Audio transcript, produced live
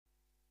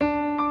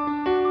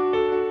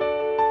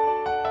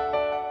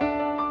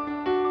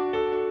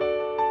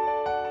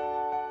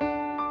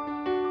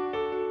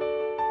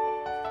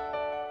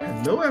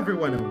Hello,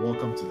 everyone, and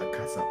welcome to the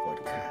Casa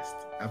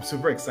podcast. I'm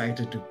super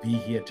excited to be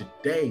here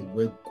today.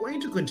 We're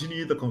going to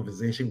continue the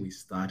conversation we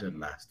started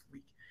last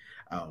week.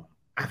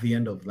 At the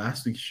end of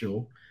last week's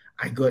show,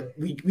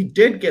 we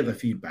did get the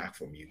feedback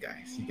from you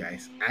guys. You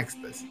guys asked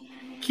us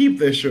keep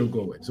this show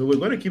going, so we're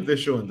going to keep this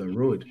show on the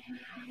road.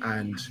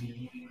 And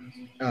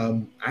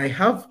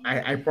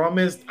I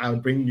promised I'll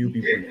bring new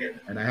people in,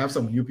 and I have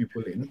some new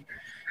people in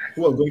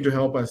who are going to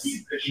help us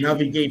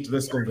navigate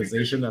this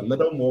conversation a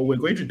little more. We're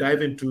going to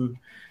dive into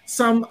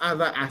some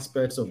other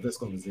aspects of this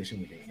conversation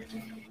we didn't get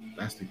into.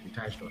 Last week, we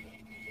touched on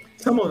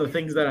some of the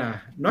things that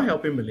are not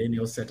helping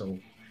millennials settle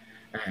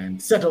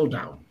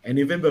down. And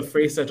even the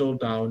phrase settle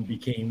down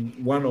became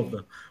one of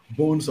the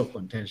bones of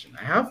contention.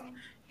 I have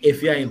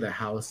Ifya in the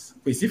house.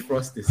 Kwesi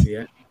Frost is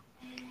here.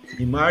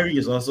 Imari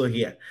is also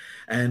here.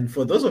 And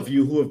for those of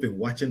you who have been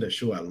watching the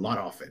show a lot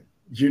often,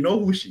 you know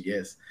who she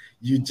is.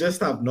 You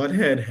just have not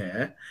heard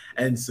her.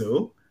 And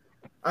so,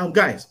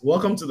 guys,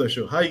 welcome to the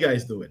show. How are you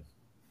guys doing?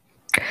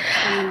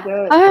 I'm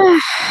good.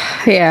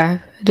 Yeah,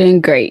 doing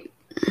great.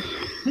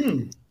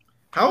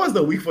 How was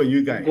the week for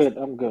you guys?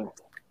 I'm good.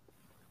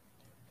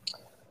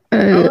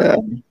 I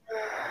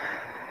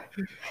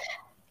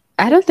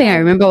don't think I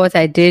remember what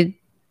I did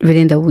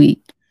within the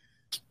week.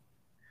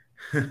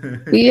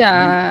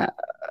 Yeah.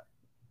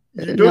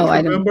 You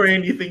don't remember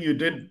anything you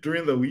did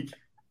during the week?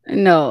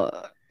 No,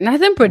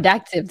 nothing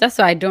productive. That's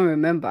why I don't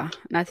remember.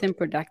 Nothing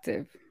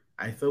productive.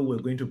 I thought we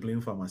were going to blame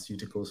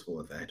pharmaceuticals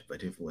for that,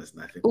 but if it was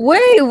nothing.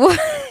 Wait, what?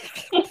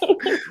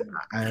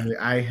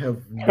 I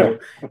have no.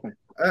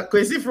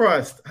 Kwesi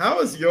Frost, how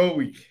was your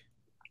week?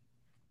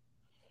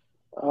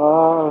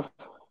 It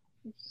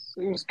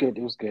was good.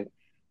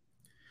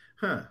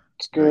 Huh.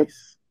 It's good.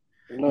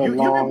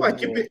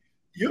 Nice.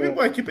 You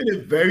people are keeping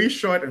it very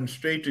short and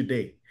straight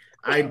today.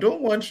 I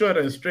don't want short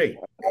and straight.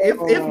 If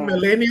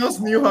millennials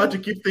knew how to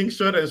keep things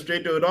short and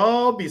straight, they would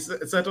all be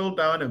settled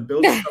down and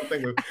build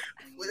something.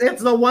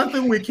 It's the one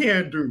thing we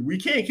can't do. We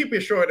can't keep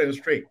it short and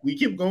straight. We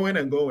keep going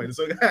and going.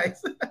 So,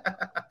 guys,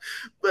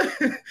 but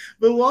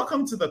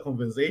welcome to the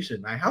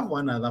conversation. I have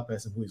one other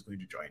person who is going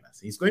to join us.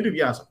 He's going to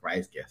be our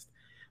surprise guest.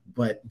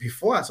 But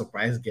before our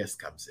surprise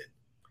guest comes in,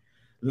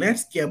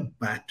 let's get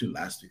back to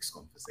last week's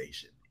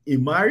conversation.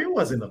 Imari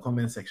was in the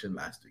comment section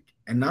last week.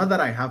 And now that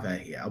I have her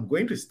here, I'm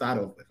going to start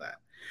off with that.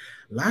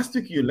 Last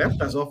week, you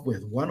left us off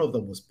with one of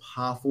the most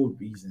powerful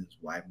reasons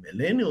why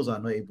millennials are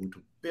not able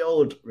to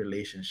build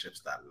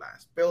relationships that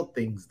last, build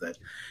things that,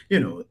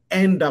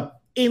 end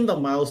up in the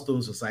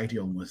milestone society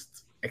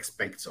almost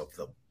expects of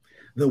them.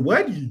 The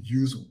word you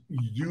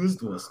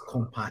used was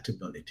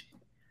compatibility.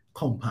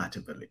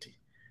 Compatibility.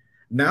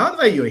 Now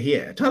that you're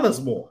here, tell us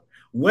more.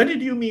 What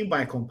did you mean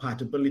by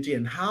compatibility,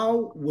 and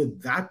how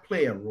would that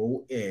play a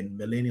role in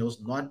millennials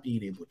not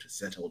being able to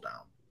settle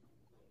down?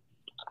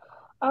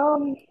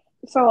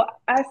 So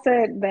I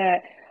said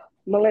that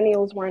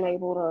millennials weren't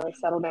able to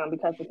settle down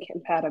because of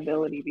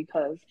compatibility,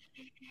 because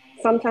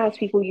sometimes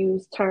people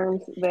use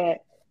terms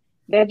that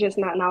they're just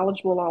not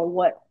knowledgeable on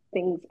what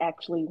things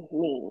actually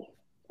mean.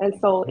 And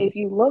so if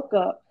you look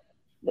up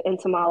the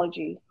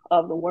etymology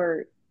of the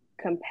word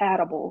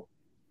compatible,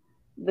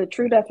 the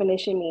true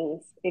definition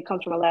means it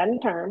comes from a Latin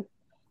term,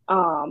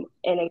 and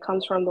it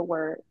comes from the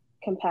word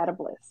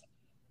compatibilis,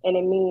 and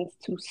it means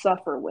to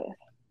suffer with.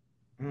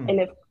 And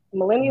if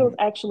millennials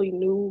actually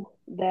knew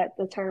that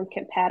the term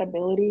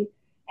compatibility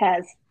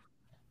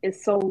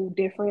is so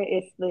different,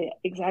 it's the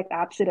exact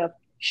opposite of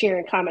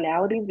sharing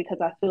commonalities,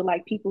 because I feel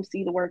like people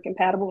see the word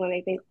compatible and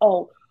they think,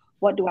 oh,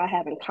 what do I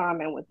have in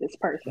common with this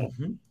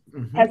person?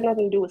 Has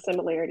nothing to do with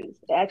similarities.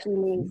 It actually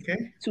means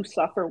to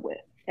suffer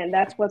with. And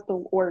that's what the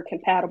word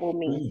compatible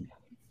means,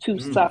 to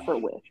suffer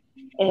with.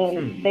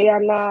 And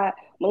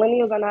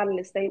millennials are not in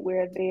a state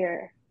where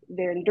they're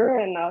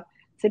enduring enough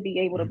to be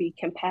able to be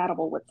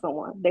compatible with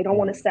someone. They don't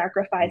want to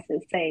sacrifice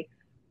and say,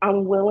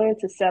 I'm willing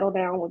to settle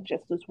down with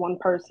just this one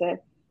person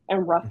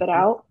and rough it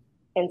out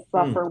and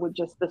suffer with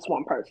just this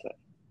one person.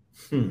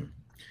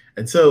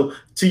 And so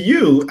to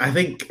you, I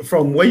think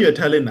from what you're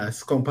telling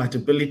us,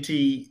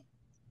 compatibility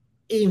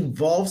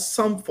involves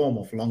some form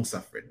of long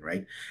suffering,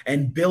 right?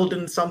 And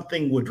building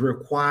something would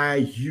require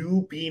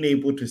you being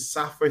able to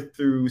suffer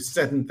through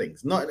certain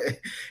things.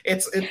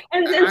 And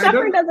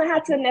suffering doesn't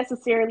have to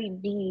necessarily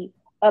be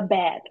a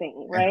bad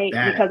thing, right?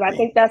 Because I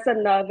think that's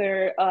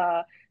another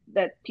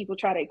that people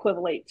try to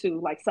equivalent to,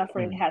 like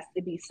suffering has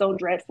to be so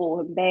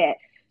dreadful and bad.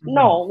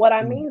 No, what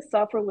I mean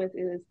suffer with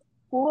is,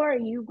 who are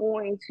you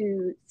going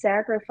to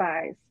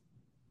sacrifice,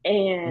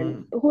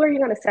 and who are you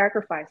going to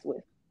sacrifice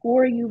with? Who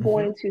are you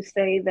going to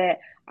say that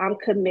I'm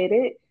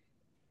committed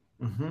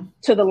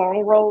to the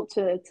long road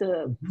to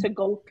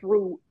go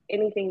through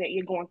anything that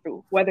you're going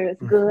through, whether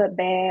it's good,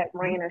 bad,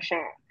 rain, or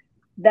shine?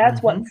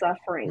 That's what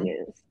suffering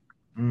is.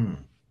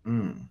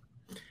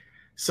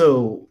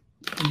 So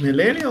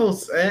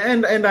millennials,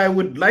 and I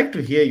would like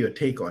to hear your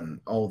take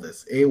on all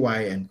this,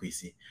 AY and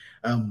Kwesi.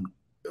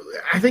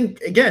 I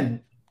think,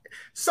 again,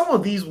 some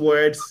of these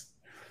words,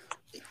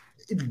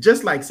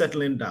 just like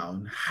settling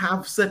down,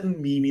 have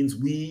certain meanings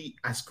we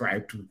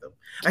ascribe to them.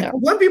 Like Yeah.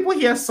 when people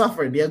hear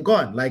suffer, they're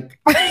gone. Like,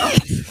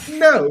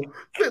 no,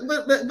 but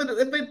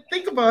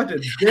think about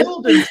it.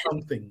 Building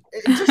something,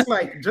 just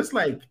like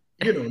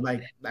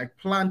like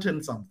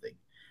planting something,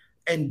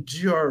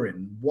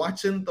 enduring,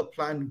 watching the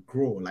plant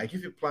grow. Like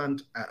if you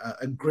plant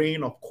a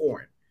grain of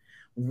corn,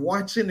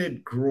 watching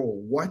it grow,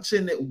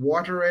 watching it,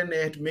 watering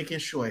it, making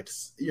sure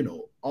it's,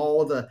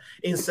 all the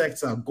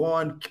insects are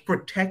gone,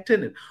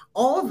 protecting it.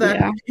 All that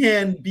Yeah.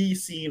 can be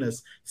seen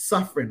as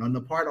suffering on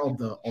the part of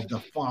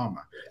the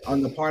farmer,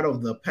 on the part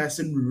of the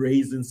person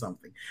raising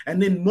something.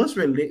 And in most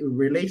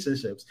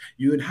relationships,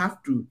 you would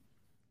have to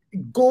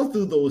go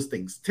through those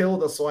things, till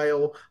the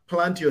soil,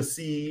 plant your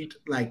seed,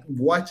 like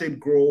watch it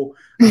grow,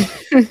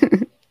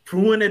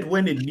 prune it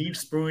when it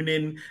needs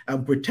pruning,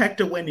 and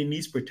protect it when it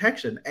needs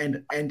protection.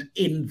 And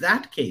in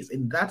that case,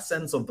 in that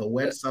sense of the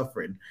word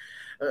suffering,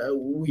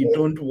 we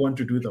don't want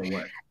to do the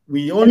work.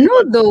 We only Know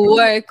want the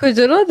work, because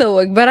you know the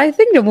work. But I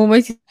think the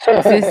moment you say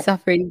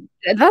suffering,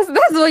 that's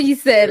what you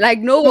said. Like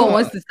no one wants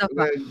God, to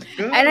suffer,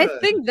 and I God.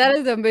 think that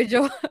is a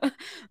major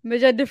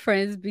major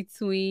difference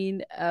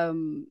between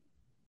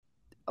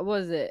what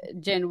was it,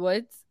 Gen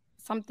what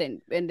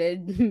something, and the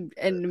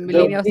and The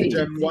millennials and Gen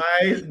Gen Z,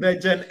 Y, the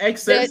Gen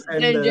then X's,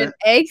 and then Gen the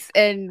X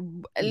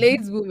and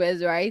late Mhm,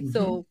 boomers, right? mhm,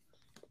 So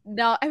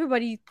now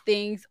everybody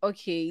thinks,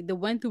 okay, they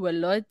went through a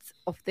lot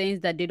of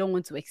things that they don't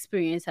want to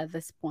experience at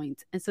this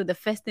point, and so the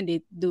first thing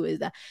they do is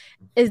that,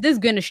 is this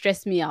going to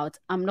stress me out?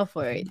 I'm not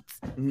for it,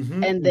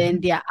 mhm, and then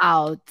mhm. they're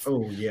out.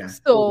 Oh yeah,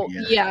 oh So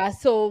yeah. yeah,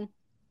 so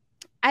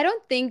I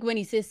don't think when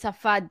you say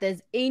suffer,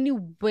 there's any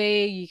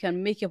way you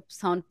can make it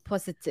sound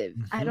positive.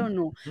 I Mhm, don't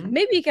know. mhm.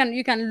 Maybe you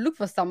can look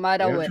for some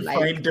other You have word to like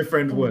find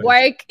different words.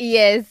 work.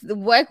 Yes,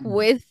 work Mm,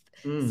 with,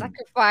 mm,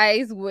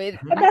 sacrifice with.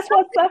 But mhm, that's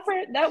what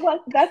suffer.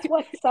 That's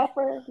what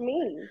suffer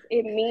means.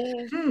 It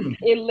means, hmm,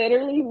 it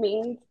literally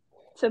means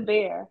to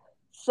bear.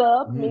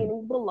 Sub mm,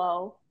 meaning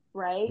below,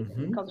 right?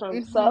 mhm, Comes from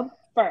Mm-hmm. sub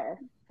fur,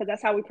 because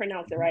that's how we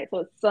pronounce it, right? So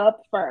it's sub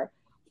fur.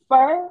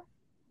 Fur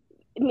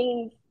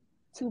means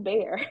to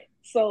bear.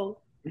 So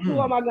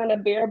who am mm, I gonna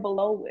bear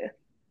below with?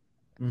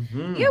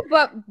 Yeah, mhm.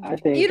 but I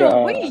think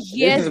when you this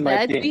hear is my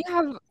that, we thing.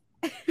 have.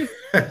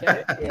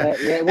 Okay.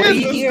 Yeah. When This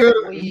you is hear, good.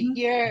 when you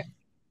hear,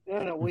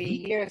 no, no, when Mhm,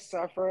 you hear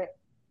suffer,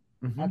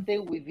 I mhm,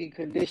 think we've been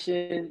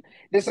conditioned.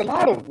 There's a lot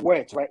of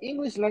words, right?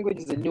 English language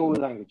is a new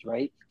language,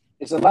 right?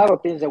 There's a lot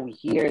of things that we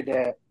hear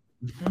that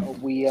mhm,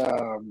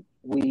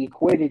 we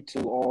equate it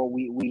to, or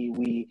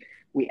we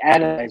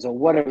analyze or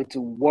whatever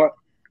to what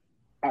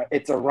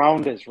it's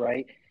around us,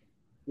 right?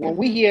 When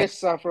we Mm-hmm. hear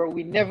suffer,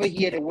 we never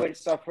hear the word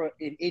suffer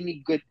in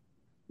any good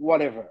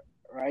whatever,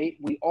 right?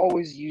 We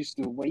always used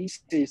to, when you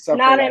say suffer,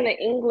 Not in like the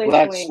English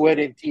blood, sweat, language.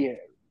 and tears,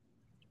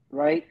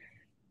 right?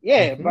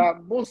 Yeah, mhm,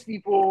 but most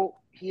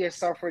people here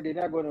suffer. They're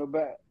not going to.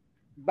 But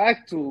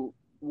back to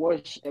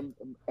what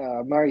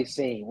Mary's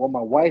saying, what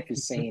my wife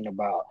is saying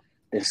about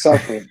the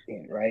suffering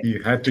thing, right?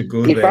 You had to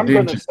go If there, I'm going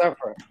didn't to you?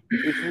 suffer,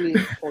 if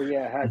we, oh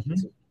yeah, I had Mhm,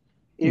 to.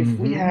 If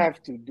we mhm,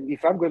 have to do,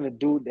 if I'm going to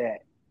do that,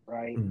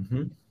 right?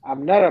 mhm,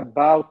 I'm not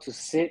about to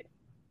sit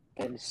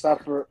and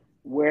suffer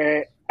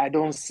where I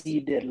don't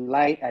see the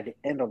light at the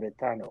end of the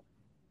tunnel.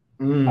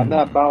 I'm not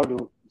mm, about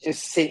to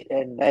just sit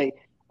and like,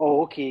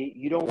 oh, okay,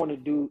 you don't want to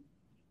do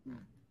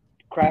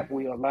crap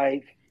with your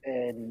life,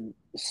 and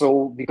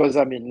so because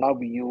I'm in love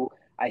with you,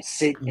 I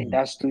sit in mm,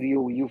 that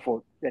studio with you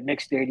for the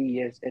next 30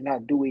 years and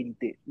not do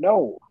anything.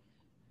 No.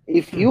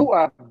 If hmm, you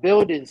are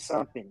building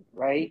something,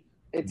 right,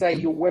 it's like you're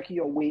mhm, working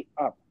your way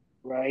up,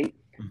 right?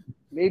 mhm,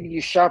 Maybe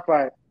you shop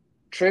at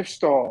thrift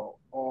store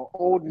or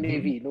Old mhm,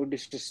 Navy, no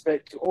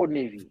disrespect to Old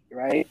Navy,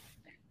 right?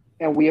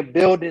 And we are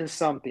building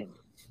something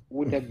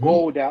with the mhm,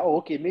 goal that, oh,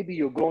 okay, maybe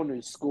you're going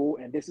to school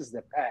and this is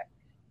the path.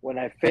 When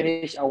I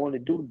finish, I want to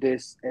do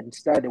this and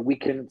start a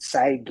weekend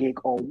side gig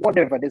or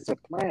whatever. There's a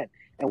plan,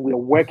 and we're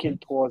working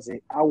mhm, towards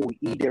it. I will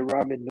eat the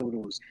ramen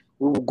noodles.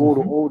 We will go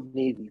to mhm, Old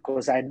Navy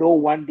because I know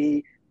one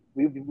day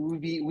we'll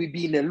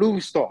be in a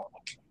Louis store,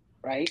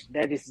 right?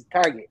 That is the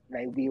target.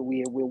 Like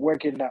we're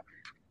working up,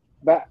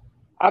 but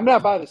I'm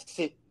not about to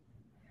sit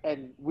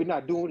and we're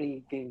not doing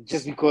anything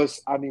just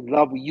because I'm in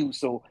love with you.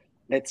 So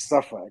let's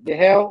suffer. The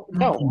hell,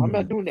 no, I'm not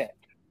mhm. doing that.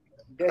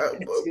 Uh,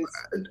 That's just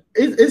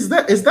is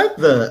that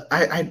the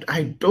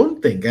I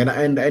don't think,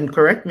 and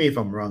correct me if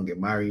I'm wrong,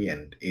 Mari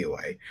and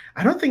AY.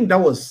 I don't think that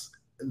was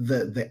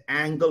the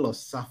angle of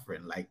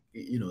suffering, like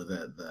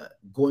the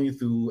going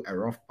through a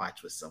rough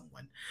patch with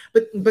someone,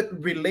 but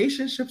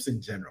relationships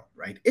in general,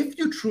 right? If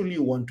you truly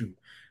want to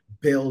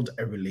build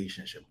a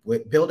relationship,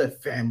 build a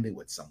family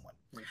with someone,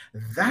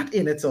 that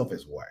in itself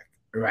is work,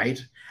 right?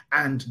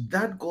 And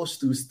that goes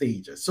through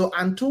stages. So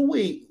until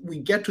we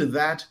get to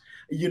that,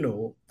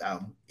 even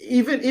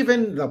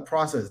the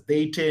process,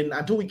 dating,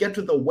 until we get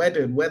to the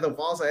wedding where the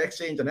vows are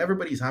exchanged and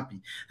everybody's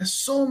happy, there's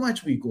so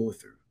much we go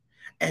through,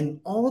 and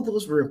all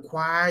those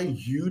require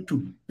you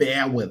to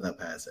bear with a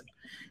person.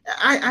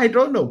 I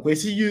don't know.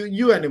 Kwesi,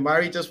 you and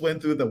Imari just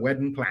went through the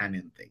wedding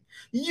planning thing.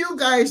 You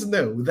guys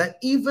know that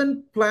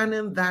even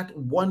planning that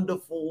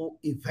wonderful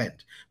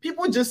event,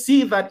 people just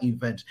see that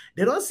event.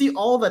 They don't see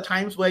all the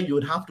times where you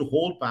would have to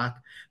hold back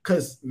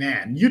because,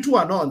 man, you two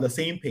are not on the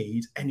same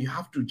page and you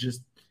have to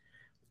just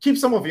keep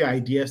some of your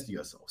ideas to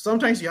yourself.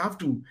 Sometimes you have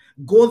to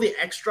go the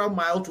extra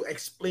mile to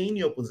explain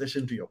your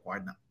position to your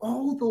partner.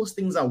 All those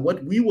things are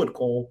what we would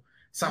call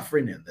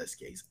suffering in this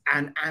case.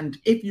 And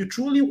if you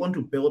truly want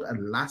to build a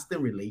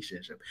lasting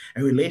relationship,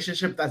 a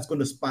relationship that's going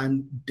to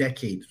span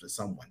decades with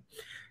someone,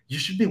 you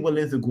should be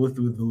willing to go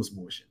through those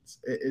motions.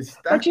 Is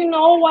that? But you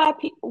know why?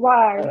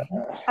 Why?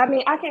 I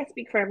mean, I can't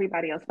speak for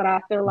everybody else, but I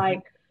feel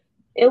like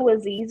it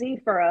was easy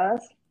for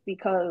us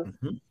because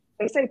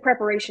they say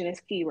preparation is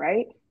key,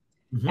 right?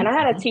 And I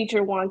had a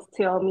teacher once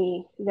tell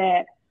me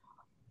that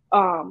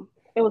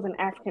it was an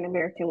African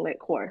American lit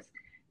course,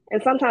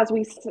 and sometimes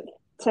we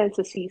tend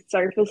to see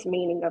surface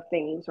meaning of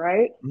things,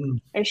 right?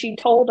 And she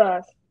told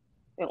us,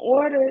 in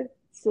order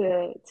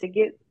to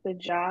get the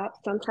job,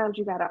 sometimes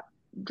you gotta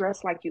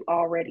dress like you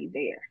already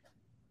there.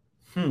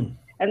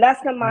 And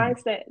that's the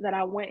mindset that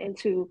I went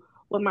into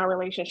with my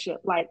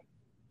relationship. Like,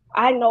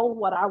 I know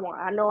what I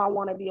want. I know I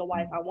want to be a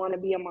wife. I want to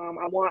be a mom.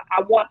 I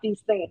want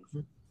these things.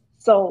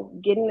 So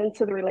getting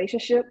into the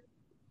relationship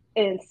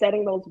and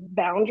setting those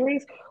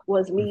boundaries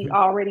was me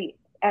already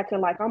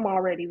acting like I'm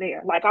already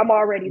there. Like I'm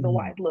already the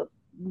wife. Look,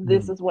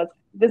 this is what's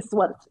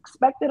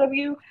expected of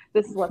you.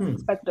 This is what's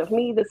expected of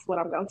me. This is what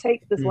I'm going to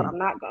take. This is what I'm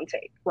not going to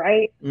take.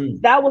 Right?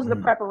 That was the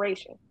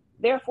preparation.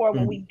 Therefore,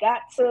 when we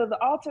got to the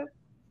altar,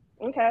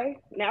 okay,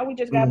 now we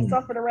just got to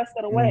suffer the rest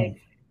of the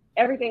way.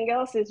 Everything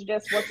else is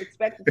just what's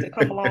expected to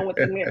come along with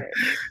the marriage.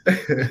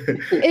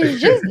 It's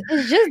just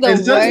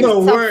the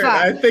word. Suffer.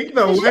 I think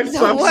the word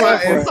suffer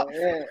is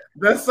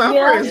the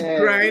suffer is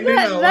grinding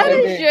a lot. That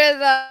is true.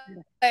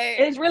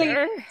 It's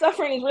really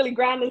suffering is really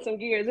grinding some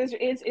gears. It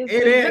is.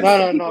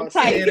 No.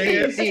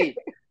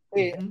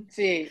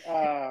 See,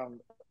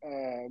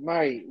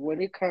 Mari,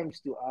 when it comes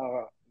to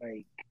our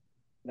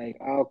like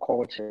our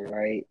culture,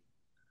 right?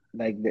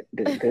 Like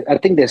I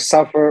think the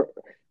suffer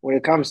when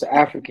it comes to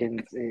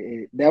Africans,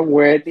 that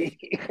word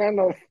it kind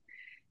of,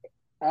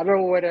 I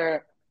don't know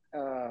whether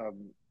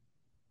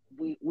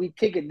we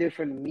take a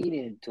different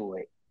meaning to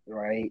it,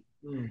 right?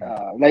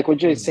 Like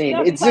what you're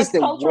saying, it's just a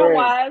cultural word.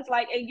 Wise,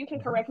 like, and you can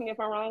correct me if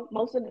I'm wrong.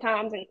 Most of the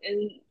times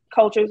in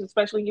cultures,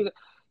 especially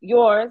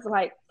yours,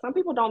 like some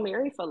people don't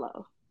marry for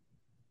love.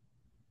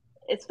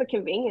 It's for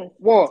convenience.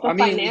 Well, I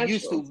mean, it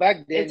used to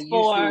back then. It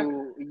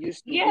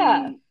used to be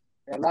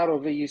a lot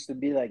of it used to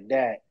be like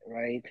that,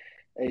 right?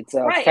 It's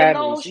right,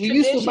 families. We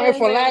used to buy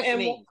for last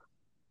name.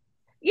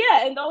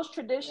 Yeah, and those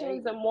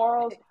traditions and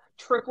morals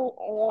trickle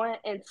on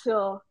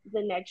until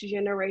the next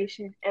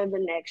generation and the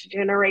next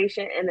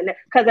generation and the next.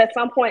 Because at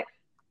some point,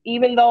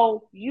 even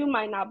though you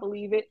might not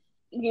believe it,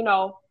 you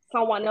know,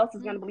 someone else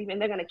is going to believe it,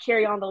 and they're going to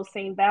carry on those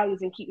same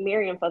values and keep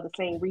marrying for the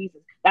same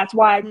reasons. That's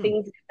why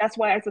that's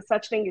why it's a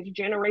such thing as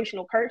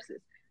generational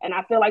curses. And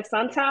I feel like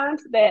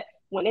sometimes that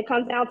when it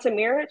comes down to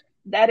marriage,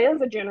 that is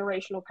a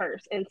generational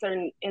curse in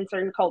certain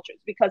cultures,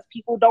 because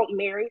people don't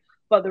marry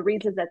for the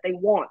reasons that they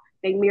want.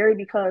 They marry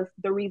because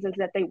the reasons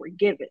that they were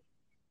given.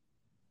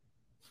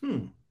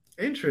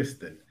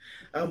 Interesting.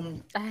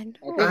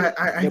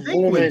 I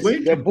think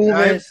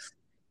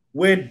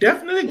we're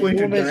definitely going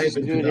to dive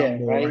into that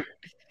more,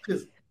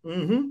 because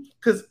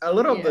a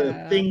lot of the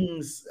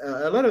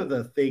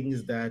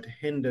things that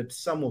hindered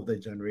some of the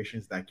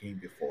generations that came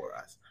before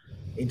us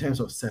in terms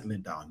of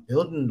settling down,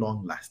 building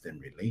long-lasting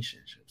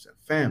relationships and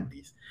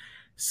families,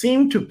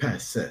 seem to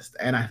persist.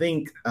 And I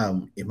think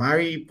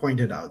Imari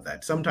pointed out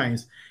that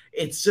sometimes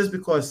it's just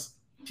because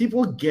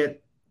people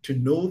get to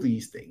know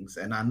these things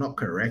and are not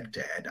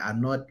corrected, are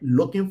not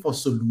looking for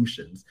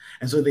solutions,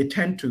 and so they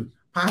tend to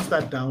pass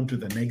that down to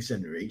the next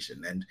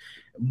generation. And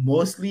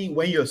mostly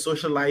when you're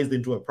socialized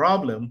into a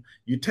problem,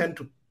 you tend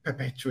to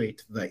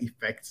perpetuate the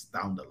effects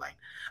down the line.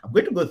 I'm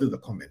going to go through the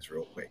comments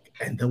real quick,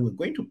 and then we're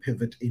going to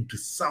pivot into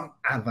some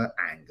other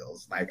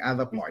angles, like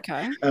other parts.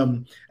 Okay.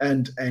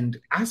 And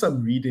as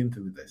I'm reading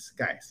through this,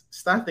 guys,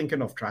 start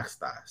thinking of track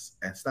stars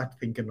and start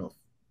thinking of,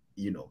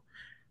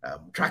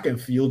 track and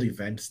field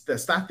events.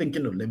 Start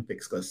thinking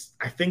Olympics, because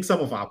I think some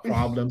of our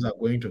problems are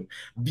going to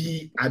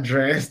be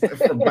addressed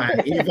by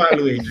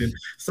evaluating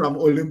some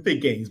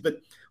Olympic games.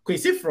 But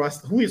Kwesi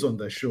Frost, who is on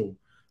the show,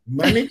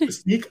 managed to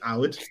sneak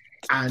out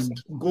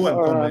and go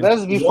and comment.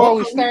 That's before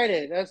we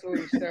started. That's where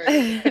we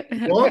started.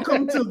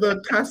 Welcome to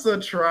the Casa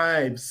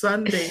Tribe.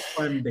 Sunday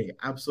fun day.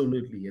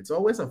 Absolutely. It's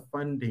always a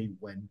fun day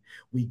when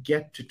we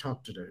get to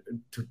talk to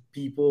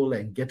people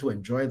and get to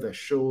enjoy the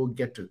show,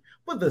 get to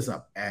put this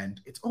up.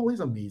 And it's always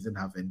amazing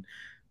having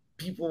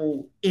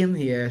people in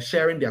here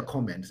sharing their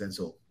comments. And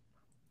so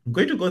I'm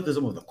going to go through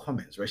some of the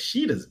comments.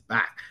 Rashid is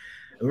back.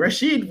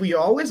 Rashid, we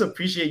always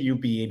appreciate you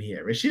being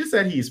here. Rashid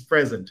said he's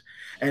present.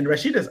 And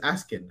Rashid is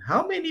asking,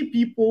 how many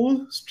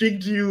people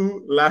streaked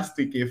you last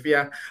week? If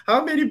yeah,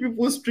 how many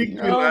people streaked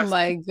you Oh last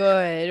my week?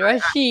 God,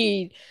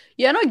 Rashid,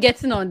 you're not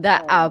getting on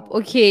that app.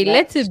 Oh, Okay,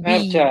 let it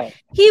be. Snapchat.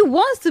 He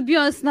wants to be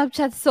on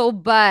Snapchat so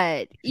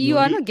bad. He You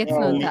are only not getting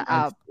on that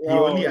app. he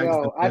only asked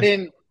the I question.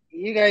 didn't.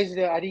 You guys,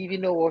 I didn't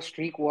even know what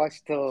streak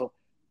was till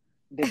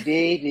the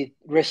day that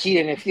Rashid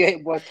and a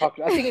few was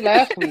talking. I think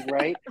last week,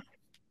 right?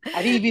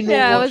 I didn't even know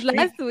Yeah, it what was streak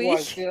last was. week.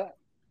 Till,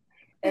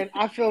 and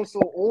I felt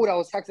so old. I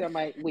was texting. I'm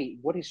like, wait,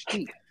 what is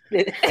streak?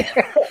 Look,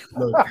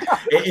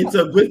 it's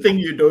a good thing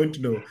you don't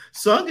know.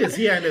 Song is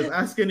here and is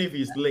asking if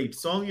he's late.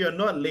 Song, you're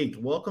not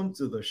late. Welcome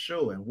to the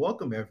show and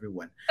welcome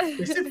everyone.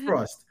 Chrissy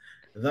Frost,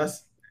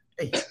 thus,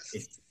 hey,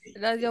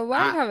 Does your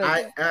wife have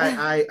a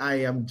I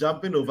am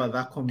jumping over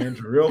that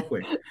comment real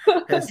quick.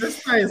 Her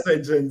sister is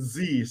a Gen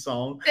Z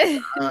song.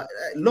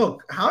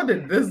 Look, how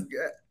did this?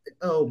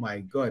 Oh my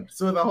God!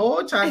 So the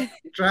whole chat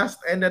just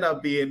ended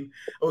up being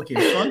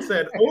okay. Song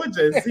said, "Oh,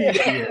 Gen Z."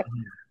 Yeah.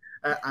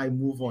 I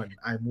move on.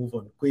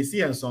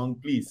 Kwesi and Song,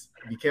 please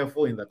be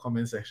careful in the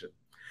comment section.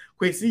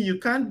 Kwesi, you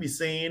can't be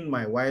saying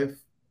my wife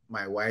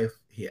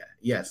here.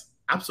 Yes,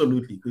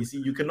 absolutely.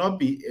 Kwesi, you cannot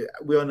be.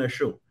 We're on a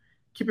show.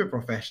 Keep it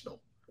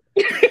professional.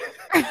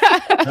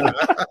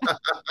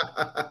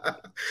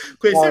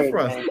 Kwesi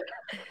Frost.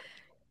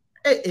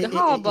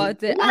 How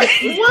about it?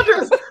 What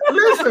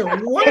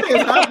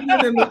is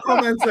happening in the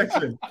comment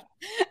section?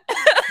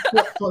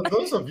 For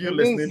those of you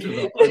listening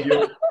to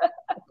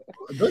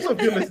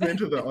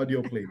the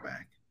audio,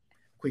 playback,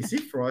 Kwesi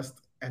Frost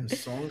and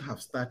Song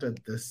have started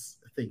this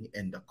thing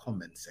in the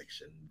comment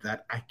section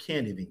that I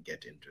can't even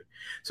get into.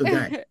 So,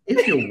 guys,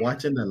 if you're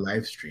watching the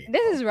live stream,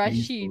 This is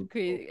Rashid.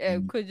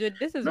 Kojo,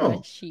 this is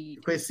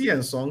Rashid. Kwesi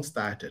and Song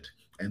started,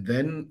 and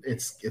then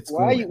it's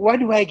Why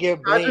do I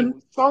get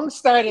blamed? Song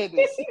started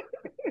this.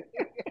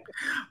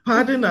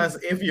 Pardon us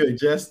if you're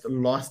just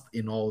lost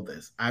in all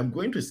this. I'm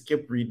going to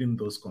skip reading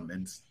those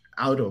comments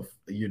out of,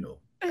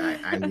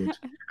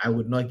 I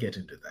would not get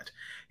into that.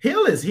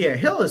 Hill is here.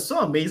 Hill, is so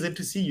amazing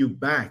to see you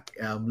back.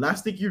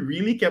 Last week you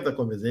really kept the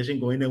conversation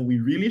going, and we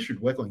really should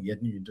work on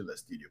getting you into the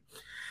studio.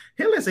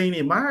 Hill is saying,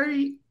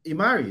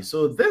 Imari,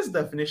 so this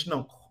definition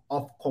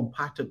of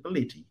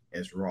compatibility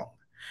is wrong.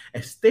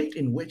 A state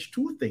in which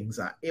two things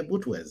are able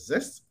to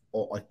exist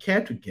or occur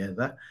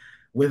together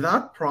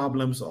without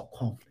problems or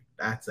conflict.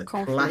 That's a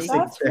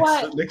classic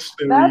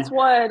dictionary.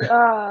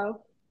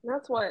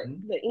 That's what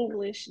the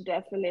English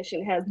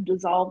definition has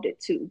dissolved it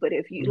to. But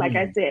if you, like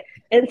I said,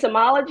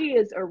 etymology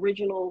is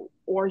original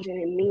origin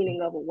and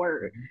meaning of a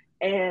word.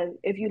 And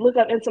if you look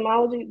up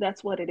etymology,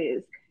 that's what it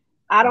is.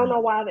 I don't know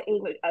why the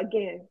English,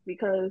 again,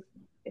 because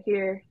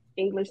here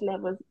English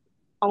never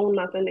own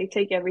nothing. They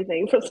take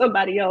everything from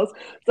somebody else.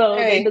 So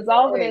they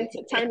dissolve it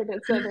into, turn it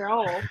into their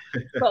own.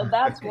 So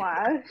that's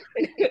why.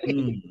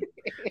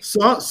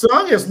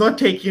 Song is not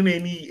taking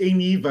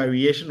any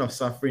variation of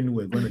suffering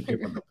we're going to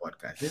keep on the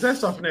podcast. Is that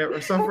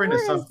suffering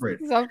is suffering?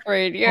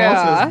 Suffering,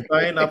 yeah. Also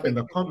buying up in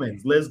the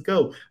comments. Let's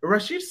go.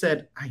 Rashid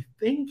said, I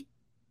think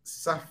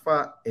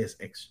suffer is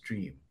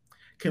extreme.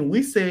 Can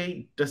we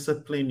say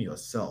discipline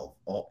yourself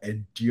or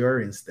endure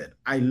instead?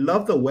 I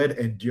love the word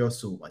endure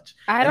so much.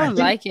 I don't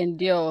like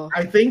endure.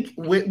 I think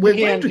we're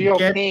going to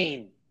get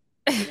pain.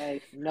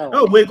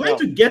 We're going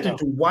to get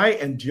into why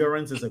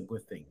endurance is a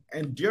good thing.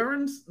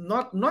 Endurance,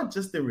 not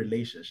just in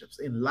relationships,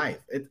 in life.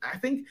 I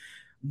think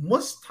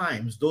most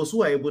times those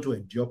who are able to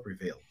endure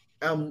prevail.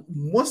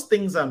 Most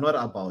things are not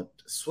about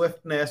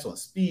swiftness or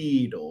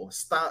speed or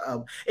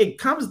start. It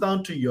comes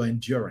down to your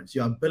endurance,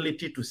 your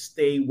ability to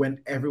stay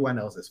when everyone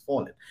else is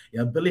falling,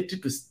 your ability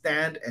to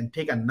stand and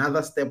take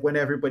another step when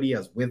everybody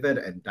has withered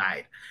and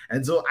died.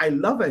 And so I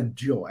love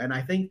endure. And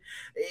I think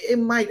it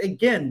might,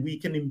 again, we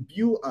can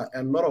imbue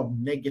a lot of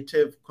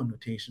negative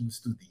connotations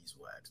to these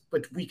words,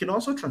 but we can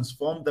also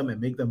transform them and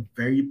make them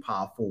very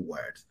powerful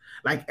words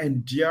like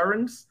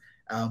endurance,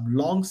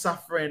 long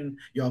suffering,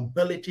 your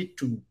ability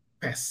to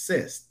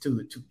persist,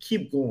 to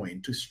keep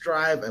going, to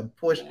strive and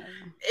push.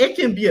 It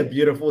can be a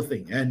beautiful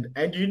thing, and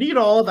you need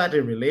all that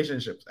in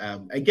relationships.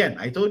 Again,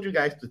 I told you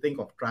guys to think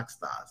of track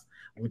stars.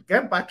 We'll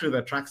get back to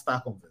the track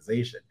star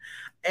conversation.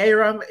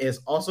 Aram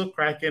is also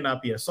cracking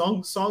up here.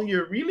 Song,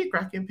 you're really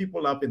cracking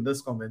people up in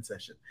this comment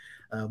session.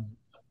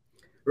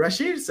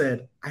 Rashid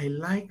said, I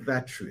like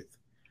that truth.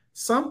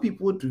 Some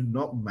people do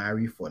not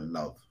marry for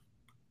love.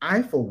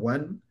 I, for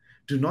one,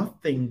 do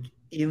not think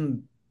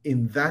in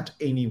that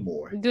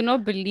anymore. Do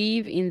not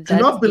believe in that.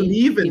 Do not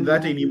believe in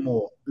that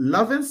anymore.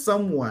 Loving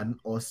someone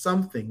or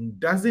something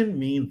doesn't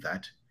mean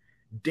that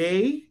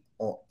they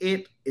or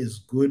it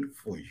is good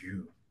for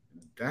you.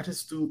 That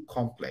is too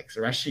complex.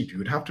 Rashid, you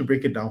would have to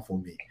break it down for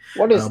me.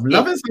 What is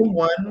loving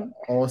someone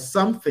or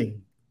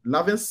something?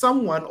 Loving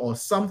someone or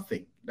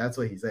something, that's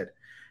what he said,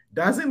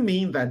 doesn't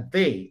mean that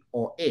they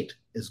or it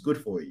is good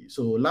for you.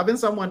 So loving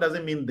someone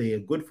doesn't mean they are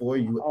good for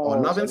you,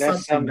 or loving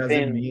something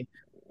doesn't mean,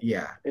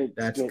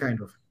 that's good. Kind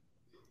of.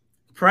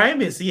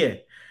 Prime is here.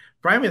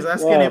 Prime is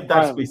asking if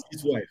that's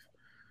Kwesi's wife.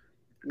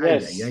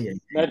 Yes,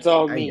 that's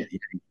all me.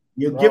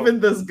 You're giving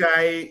this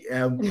guy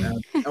an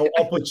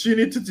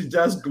opportunity to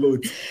just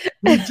gloat.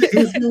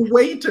 He's been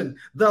waiting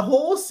the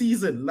whole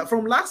season,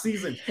 from last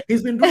season.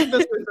 He's been doing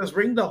this with us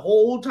ring the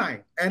whole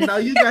time. And now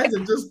you guys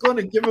are just going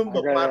to give him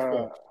the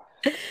platform.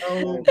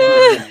 Oh,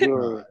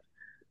 my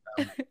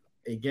God.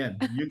 Again,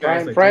 you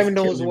guys Prime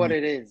knows what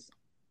it is.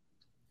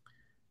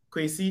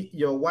 Kwesi,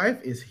 your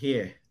wife is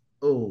here.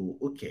 Oh,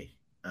 okay.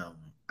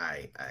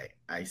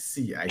 I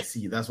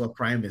see. That's what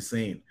Prime is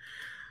saying.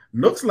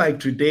 Looks like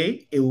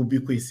today it will be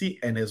Kwesi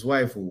and his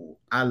wife. Oh,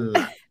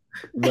 Allah.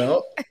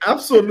 Well,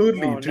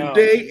 absolutely.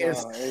 Today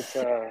is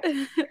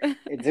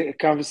it's a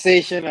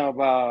conversation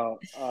about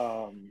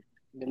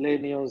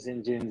millennials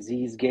and Gen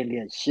Zs getting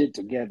their shit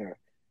together.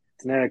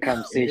 It's not a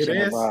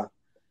conversation about.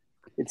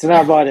 It's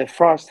not about a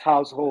Frost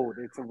household.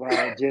 It's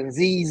about Gen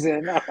Zs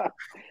and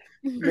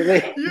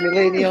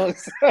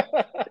millennials.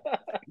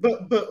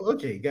 but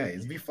okay,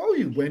 guys. Before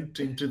we went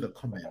into the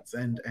comments,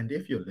 and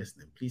if you're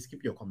listening, please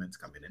keep your comments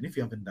coming. And if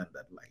you haven't done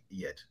that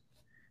yet,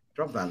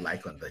 drop that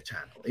like on the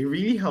channel. It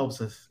really helps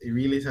us. It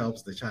really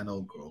helps the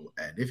channel grow.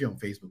 And if you're on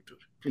Facebook too,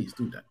 please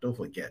do that. Don't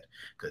forget,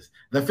 because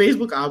the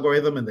Facebook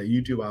algorithm and the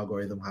YouTube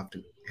algorithm have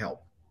to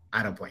help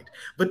at a point.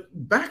 But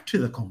back to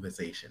the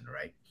conversation,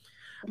 right?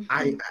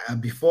 I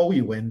before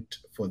we went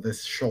for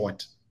this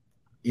short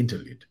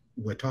interlude,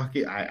 we're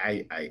talking.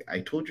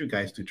 I told you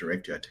guys to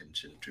direct your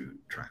attention to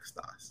track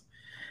stars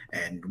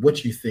and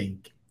what you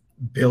think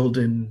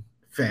building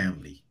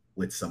family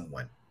with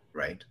someone,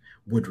 right,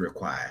 would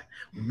require.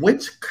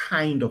 Which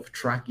kind of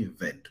track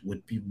event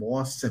would be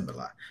more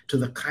similar to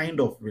the kind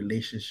of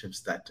relationships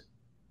that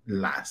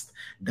last,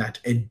 that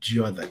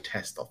endure the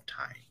test of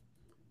time?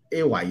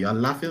 Ewa, you're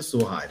laughing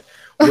so hard.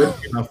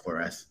 What do you have for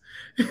us?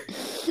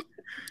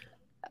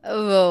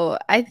 Well,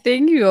 I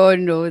think you all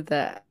know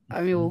that.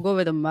 I mean, we'll go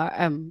with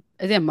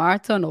is it a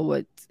marathon or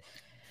what?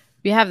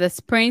 We have the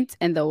sprint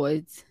and the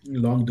what?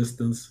 Long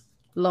distance.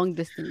 Long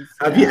distance.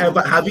 Have you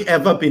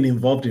ever been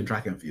involved in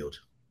track and field?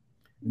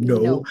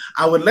 No.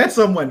 I would let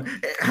someone.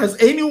 Has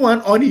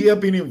anyone on here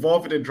been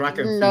involved in track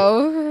and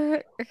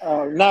field?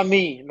 No. Not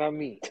me.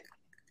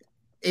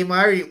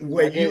 Imari,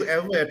 were you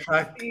ever a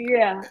track?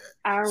 Yeah,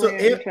 I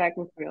ran track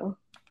and field.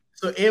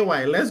 So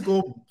AY, let's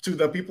go to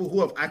the people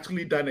who have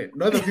actually done it,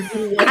 not the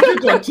people who watch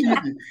it on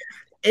TV.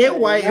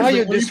 AY is how the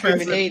you only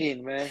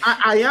discriminating, person. man.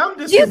 I am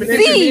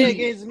discriminating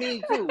against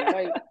me too.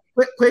 Like,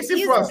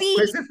 Kwesi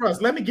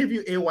Frost, let me give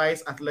you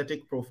AY's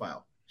athletic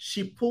profile.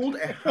 She pulled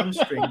a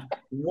hamstring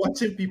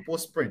watching people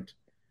sprint.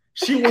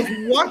 She was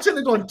watching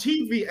it on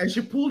TV and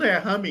she pulled her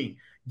hammy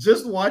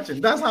just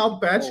watching. That's how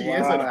bad she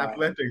is at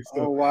athletics.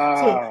 So,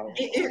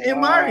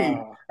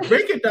 Imari,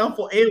 break it down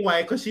for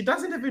AY because she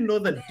doesn't even know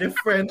the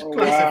different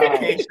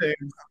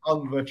classifications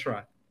on the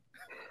track.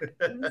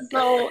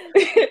 So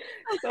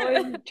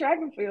in track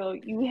and field,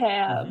 you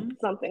have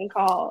something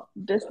called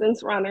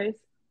distance runners,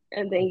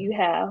 and then you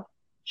have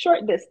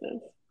short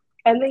distance,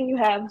 and then you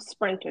have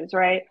sprinters,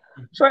 right?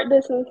 Short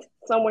distance,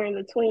 somewhere in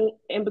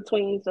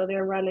between, so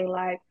they're running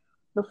like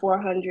the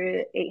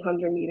 400,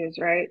 800 meters,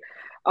 right?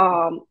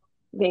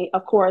 They,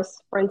 of course,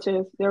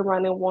 sprinters, they're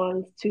running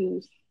 1s,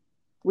 2s,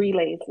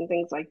 relays, and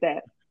things like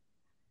that.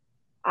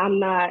 I'm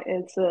not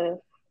into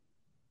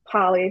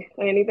poly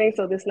or anything,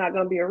 so there's not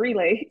going to be a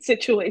relay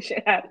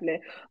situation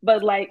happening.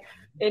 But like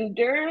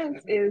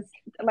endurance is,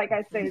 like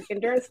I said,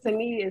 endurance to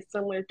me is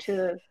similar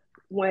to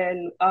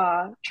when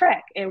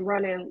track and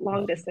running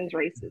long distance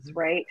races,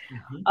 right?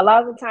 A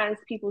lot of the times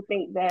people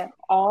think that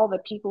all the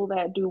people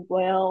that do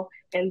well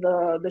in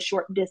the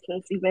short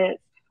distance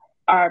events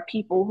are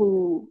people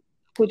who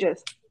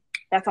just,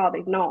 that's all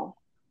they've known.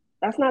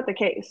 That's not the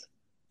case.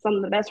 Some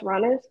of the best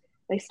runners,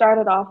 they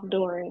started off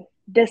doing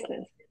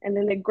distance and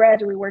then they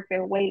gradually work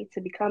their way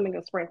to becoming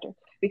a sprinter.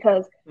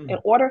 Because in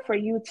order for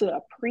you to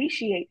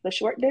appreciate the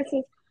short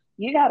distance,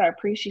 you got to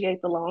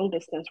appreciate the long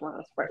distance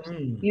runs first.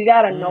 You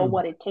got to know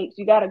what it takes.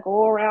 You got to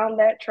go around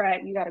that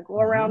track. You got to go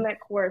around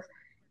that course,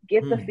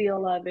 get the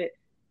feel of it,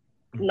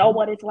 know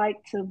what it's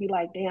like to be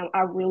like, damn, I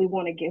really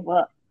want to give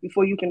up,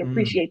 before you can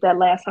appreciate that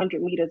last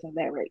 100 meters of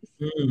that race.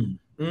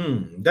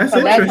 That's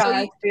interesting. That's how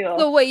I feel.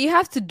 So wait, you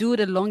have to do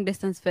the long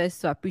distance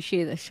first to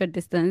appreciate the short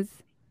distance?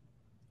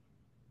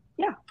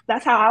 Yeah,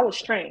 that's how I was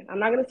trained. I'm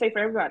not going to say for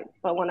everybody,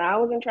 but when I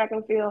was in track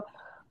and field,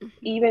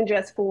 even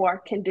just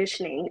for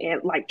conditioning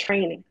and like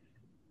training,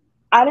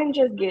 I didn't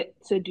just get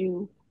to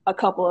do a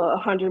couple of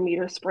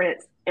 100-meter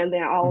sprints and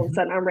then all of a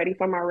sudden I'm ready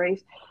for my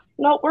race.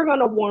 No, we're going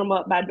to warm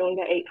up by doing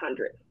the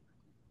 800.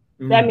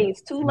 That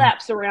means 2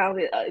 laps around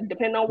it,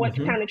 depending on what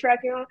kind of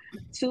track you're on,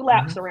 2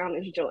 laps around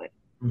this joint.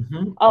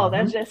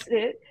 That's just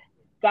it.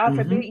 God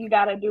forbid you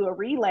got to do a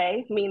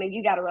relay, meaning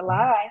you got to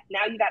rely.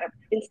 Now you got to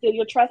instill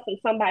your trust in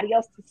somebody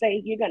else to say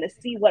you're going to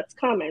see what's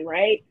coming,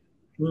 right?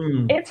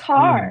 It's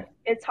hard.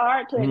 It's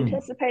hard to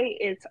anticipate.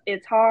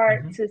 It's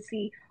hard to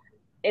see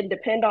and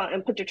depend on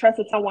and put your trust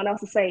in someone else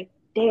to say,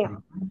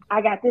 damn,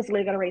 I got this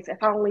leg of the race.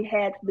 If I only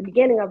had the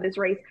beginning of this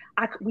race,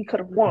 we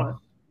could have won.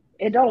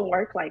 It don't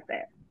work like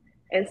that.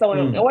 And so,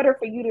 in order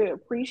for you to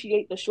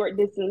appreciate the short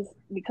distance,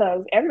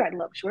 because everybody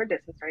loves short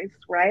distance races,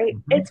 right?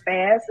 It's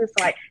fast. It's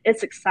like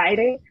it's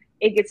exciting.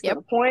 It gets to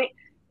the point.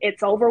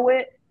 It's over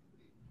with.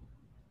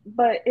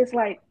 But it's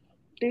like,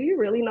 do you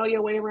really know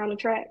your way around the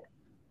track?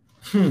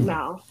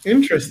 No.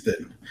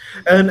 Interesting.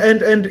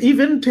 And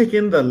even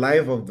taking the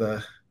life of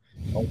the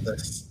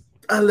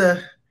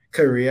stellar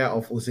career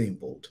of Usain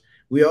Bolt,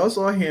 we all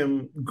saw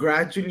him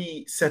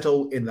gradually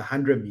settle in the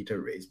 100-meter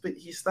race, but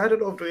he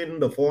started off doing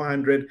the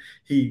 400.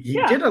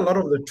 He did a lot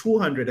of the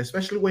 200,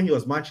 especially when he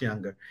was much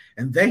younger,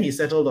 and then he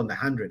settled on the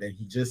 100, and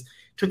he just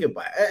took it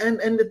by. And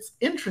it's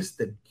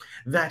interesting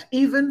that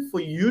even for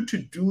you to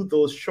do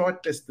those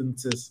short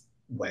distances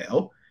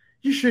well,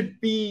 you should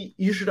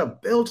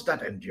have built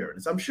that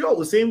endurance. I'm sure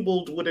Usain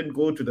Bolt wouldn't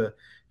go to the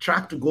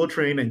track to go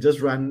train and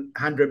just run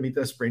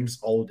 100-meter sprints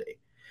all day.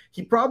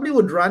 He probably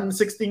would run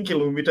 16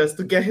 kilometers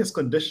to get his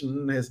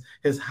condition,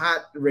 his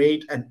heart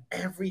rate, and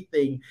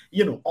everything,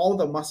 all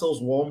the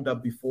muscles warmed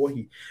up before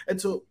he. And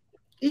so,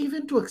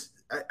 even to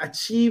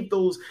achieve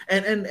those,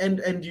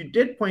 and you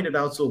did point it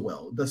out so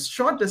well, the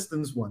short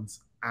distance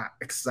ones are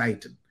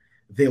exciting.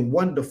 They're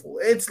wonderful.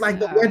 It's like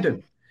the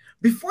wedding.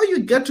 Before you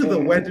get to the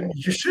wedding,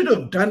 you should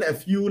have done a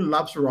few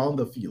laps around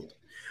the field.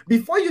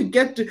 Before you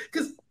get to,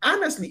 because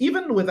honestly,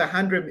 even with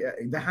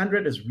 100, the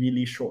 100 is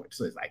really short.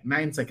 So it's like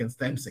 9 seconds,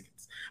 10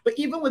 seconds. But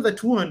even with the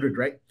 200,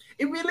 right,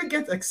 it really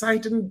gets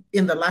exciting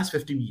in the last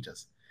 50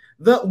 meters.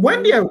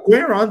 When they are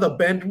going around the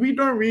bend, we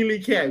don't really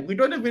care. We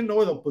don't even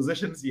know the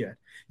positions yet.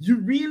 You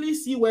really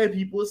see where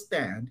people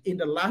stand in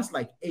the last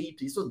like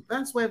 80. So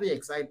that's where the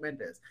excitement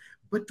is.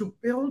 But to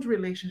build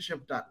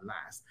relationship that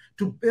lasts,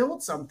 to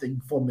build something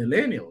for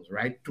millennials,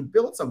 right? To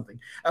build something.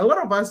 A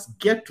lot of us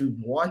get to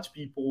watch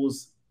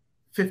people's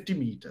 50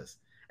 meters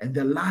and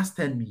the last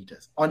 10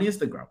 meters on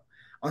Instagram,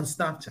 on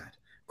Snapchat.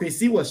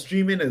 Kwesi was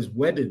streaming his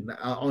wedding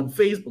on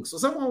Facebook. So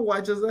someone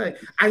watches that.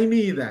 I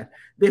need that.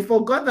 They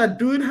forgot that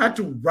dude had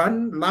to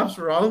run laps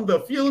around the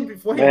field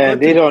before he Man,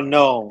 they don't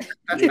know.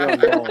 They don't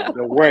know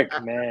the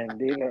work, man.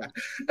 They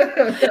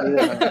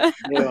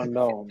don't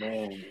know,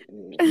 man.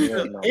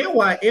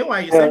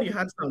 AY, you said you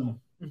had some.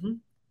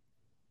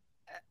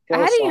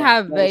 I didn't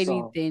have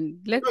anything.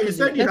 You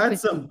said you had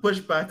some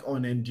pushback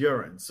on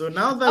endurance. So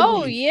now that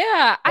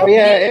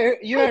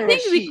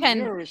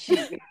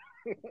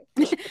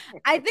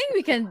I think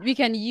we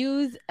can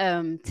use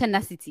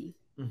tenacity.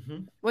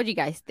 What do you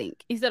guys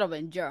think instead of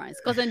endurance?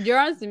 Because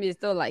endurance to me is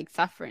still like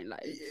suffering.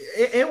 Like,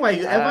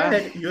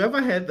 you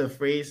ever heard the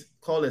phrase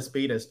 "call a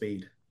spade a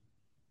spade"?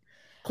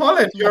 Call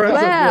endurance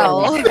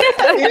endurance.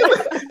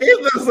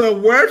 If there's a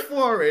word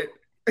for it,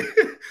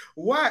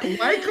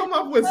 why come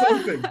up with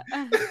something?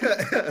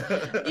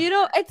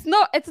 It's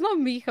not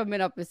me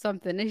coming up with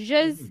something. It's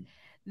just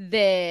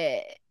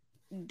the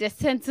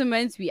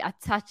sentiments we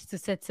attach to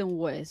certain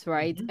words,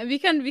 right? And we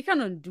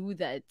can undo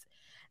that.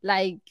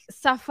 Like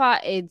suffer,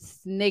 it's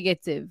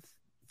negative.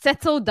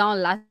 Settle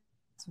down last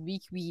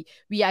week we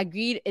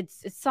agreed it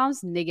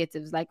sounds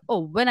negative. It's like, oh,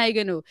 when are you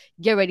going to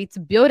get ready to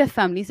build a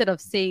family, instead of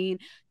saying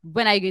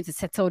when are you going to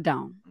settle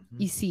down?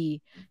 You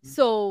see.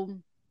 So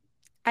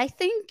I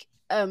think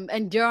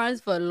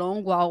endurance for a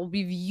long while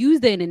we've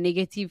used it in a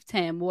negative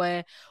term,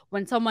 where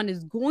when someone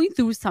is going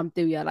through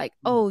something, we are like,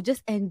 oh,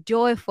 just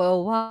enjoy for a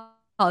while,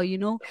 but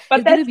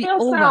that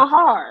still sound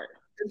hard.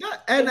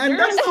 And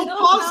that's so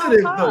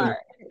positive though.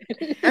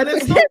 And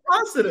it's so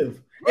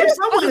positive. If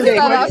someone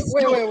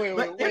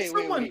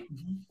wait.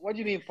 What do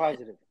you mean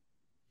positive?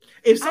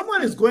 If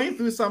someone is going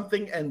through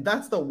something and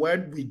that's the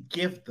word we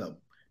give them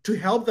to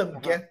help them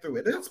get through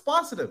it, that's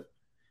positive.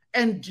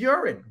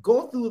 Endure it.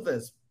 Go through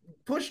this.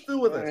 Push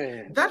through with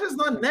it. That is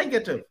not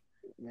negative.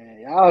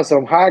 Man, y'all are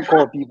some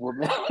hardcore people,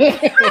 man.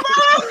 It's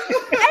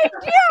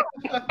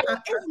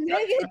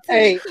negative.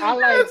 Hey, I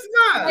like.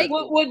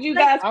 Would you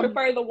guys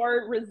prefer the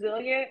word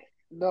resilient?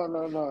 No.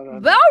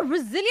 Well,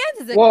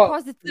 resilience is a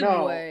positive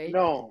word.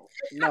 No.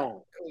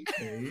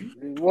 Okay.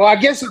 Well, I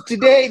guess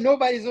today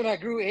nobody's gonna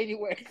agree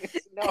anyway.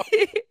 No.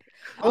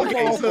 I'm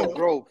all for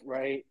growth,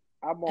 right?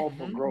 I'm all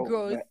for growth.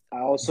 But I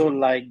also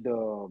like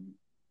the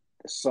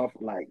soft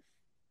life.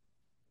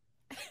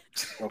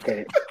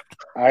 Okay.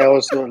 I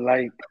also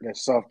like the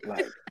soft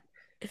life.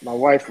 My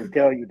wife will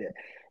tell you that.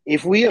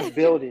 If we are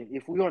building,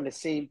 if we're on the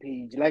same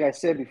page, like I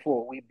said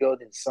before, we're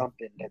building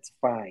something that's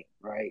fine,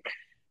 right?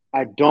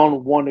 I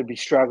don't want to be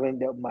struggling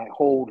that my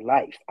whole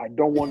life. I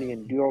don't want to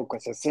endure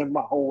because I spent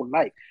my whole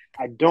life.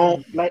 I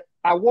don't like.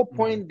 At what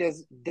point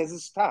does it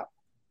stop?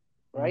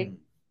 Right?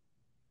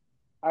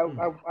 I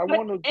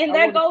want to. And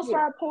that goes to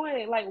our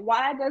point. Like,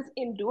 why does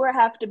endure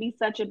have to be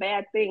such a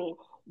bad thing?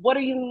 What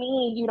do you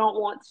mean you don't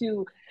want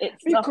to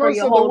suffer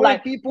your whole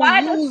life?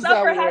 Why does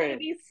suffer have to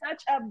be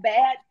such a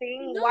bad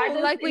thing? No, why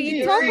does like when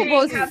you talk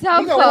about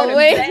suffer,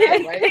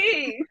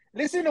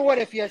 listen to what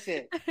Afia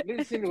said.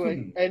 Listen to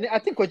it, and I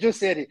think what you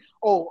said it.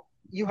 Oh,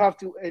 you have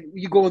to.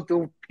 You go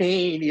through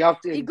pain. You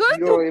have to. You go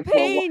through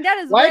pain. That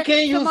is why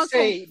can't you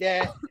say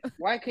that?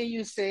 Why can't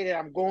you say that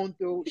I'm going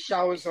through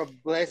showers of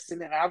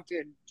blessing and I have to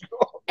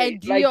endure?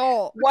 Like,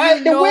 endure. why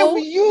You the way know,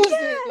 we use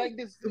it, like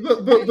this?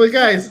 But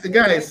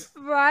guys,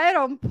 right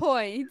on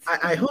point.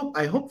 I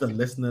hope the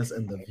listeners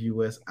and the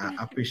viewers are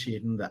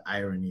appreciating the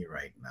irony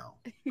right now.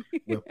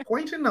 We're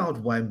pointing out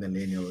why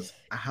millennials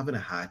are having a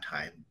hard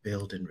time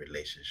building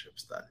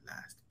relationships that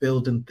last,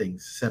 building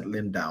things,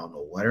 settling down,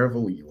 or whatever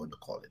you want to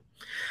call it.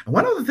 And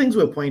one of the things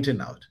we're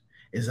pointing out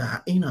is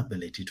our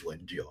inability to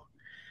endure.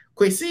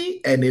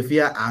 Kwesi and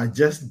Ifya are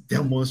just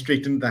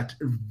demonstrating that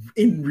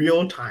in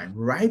real time,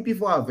 right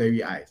before our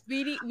very eyes.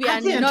 Really, we I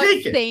are can't not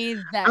take it.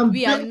 saying that.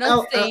 We are not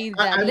saying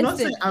that. I'm not Listen,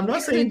 saying. I'm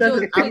not saying that.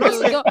 Kojo, I'm not Kojo,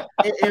 saying. don't,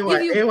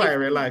 if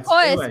Relax. call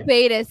AY,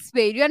 a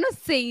spade, you are not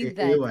saying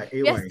that.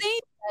 We are AY. saying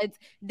that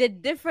the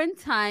different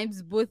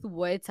times both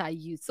words are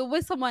used. So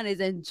when someone is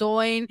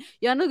enjoying,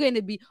 you're not going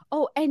to be,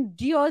 oh,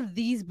 endure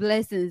these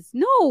blessings.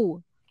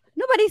 No,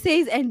 nobody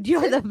says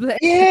endure the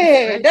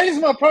blessings, Yeah, right? that is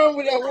my problem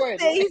with that word.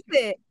 Says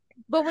it.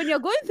 But when you're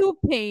going through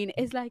pain,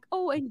 it's like,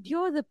 oh,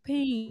 endure the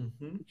pain.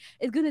 Mm-hmm.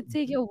 It's gonna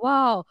take you a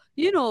while.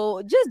 You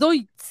know, just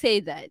don't say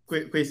that.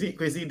 Kwesi,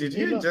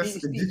 You know,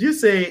 you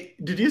see,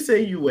 did you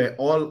say you were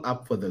all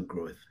up for the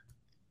growth?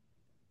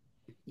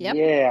 Yep.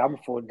 yeah, I'm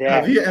for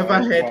Have that, you ever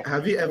right? had But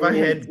have you ever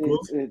had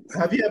growth? it's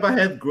Have you ever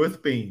had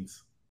growth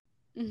pains?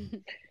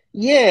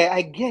 yeah,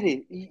 I get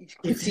it.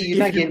 If See, you you're if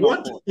not you getting my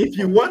want point. if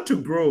you want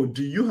to grow,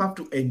 do you have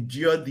to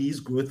endure these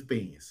growth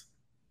pains?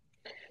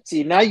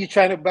 See, now you're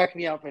trying to back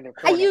me up in the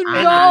And corner. you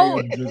I know,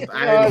 am just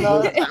I No, am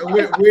no,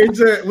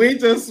 just we're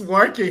just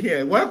working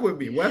here. Work with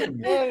me. Work with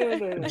me.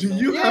 Do no.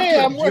 you have to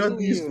Yeah, I'm endure working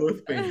with these you.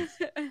 growth pains?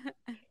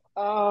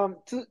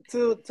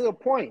 To a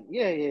point.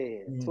 Yeah.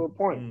 To a Mm,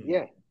 point. mm,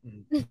 Yeah.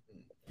 mm,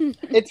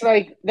 It's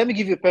like, let me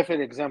give you a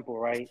perfect example,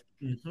 right?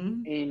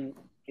 mm-hmm, In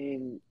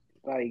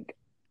like,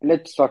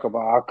 let's talk about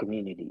our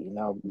community,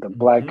 the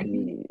black mm-hmm,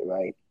 community,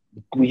 right?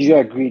 Would mm-hmm, you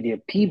agree there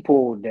are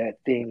people that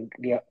think,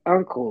 there are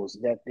uncles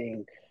that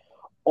think,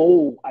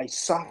 oh, I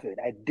suffered,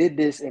 I did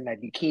this and I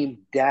became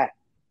that,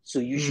 so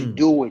you should mm,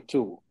 do it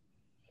too.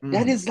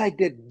 That mm, is like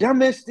the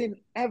dumbest thing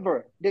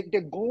ever. The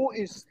goal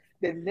is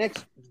the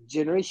next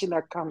generation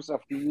that comes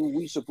after you,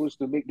 we're supposed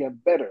to make them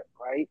better,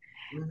 right?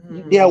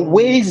 There are mm,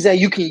 ways that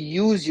you can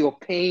use your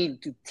pain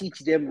to teach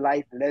them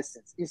life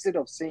lessons instead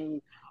of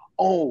saying,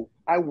 oh,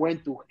 I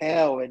went through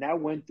hell and I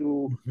went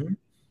through mhm,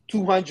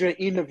 200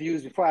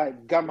 interviews before I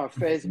got my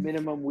first mhm,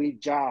 minimum wage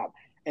job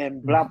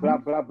and blah, blah,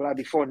 mhm, blah, blah,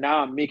 before now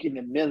I'm making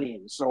a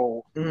million.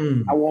 So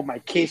I mm. want my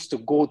kids to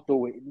go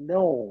through it.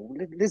 No,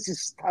 let's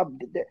just stop.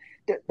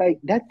 Like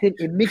that thing,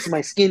 it makes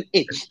my skin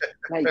itch.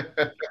 Like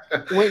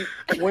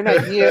when I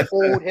hear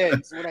old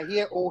heads,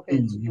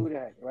 Mm, do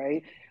that,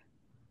 right?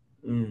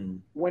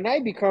 mm, When I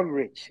become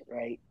rich,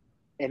 right,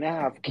 and I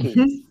have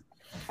kids, mhm,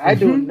 I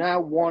do mhm,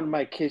 not want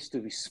my kids to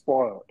be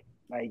spoiled,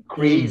 like mm,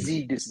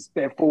 crazy,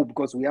 disrespectful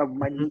because we have mhm,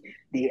 money.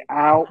 They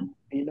out,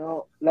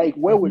 like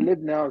where we mhm, live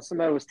now.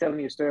 Somebody was telling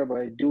me a story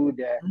about a dude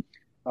that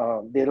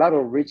there are a lot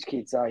of rich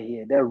kids out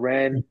here that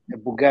ran a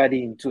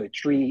Bugatti into a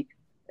tree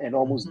and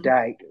almost mhm,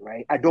 died.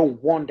 Right? I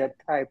don't want that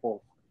type of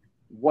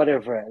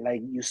whatever.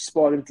 Like you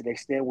spoil them to the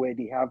extent where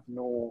they have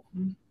no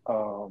mhm.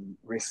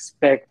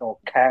 respect or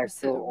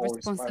character or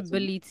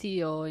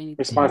responsibility or anything.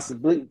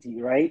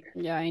 responsibility, right?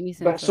 Yeah, any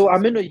But sense of so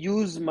I'm gonna responsibility.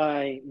 use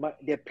my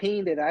the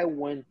pain that I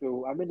went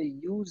through. I'm gonna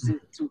use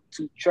it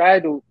to try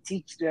to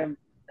teach them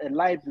a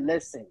life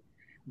lesson,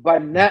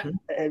 but not Mhm.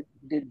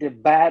 the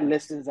bad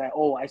lessons that,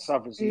 oh, I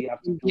suffer, so you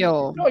have to do it.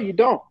 Yo. No, you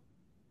don't.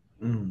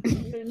 Mm.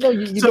 No,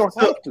 you So, don't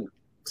so, have to,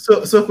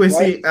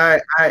 right? Kwesi,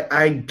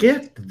 I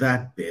get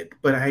that bit,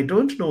 but I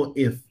don't know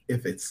if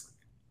it's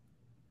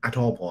at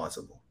all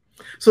possible.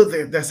 So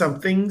there's some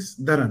things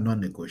that are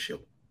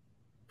non-negotiable.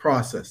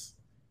 Process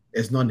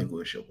is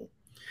non-negotiable.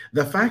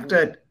 The fact Mm-hmm.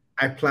 that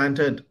I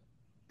planted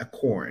a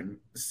corn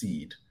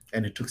seed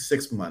and it took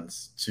 6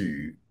 months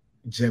to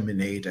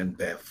germinate and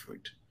bear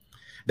fruit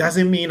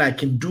doesn't mean I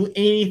can do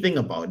anything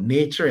about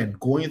nature and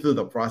going through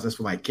the process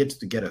for my kids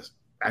to get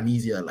an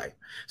easier life.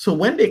 So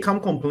when they come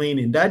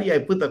complaining, Daddy, I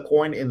put the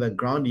corn in the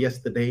ground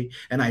yesterday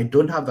and I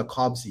don't have the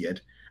cobs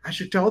yet, I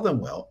should tell them,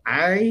 well,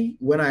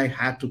 when I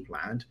had to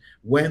plant,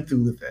 went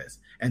through this.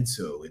 And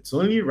so it's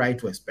only right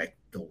to expect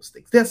those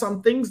things. There's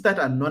some things that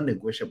are non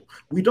negotiable.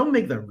 We don't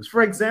make the rules.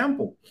 For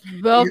example,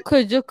 Well,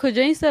 could you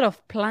instead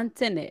of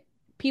planting it,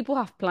 people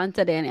have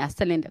planted it and are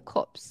selling the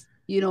crops.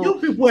 you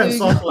people So are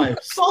soft life.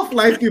 Soft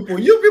life people.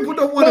 You people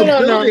don't want No, to no,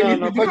 build no, no, anything.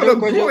 no, You want to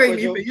grow Kojo,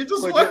 anything. You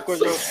just Kojo, want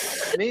Kojo.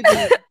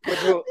 Maybe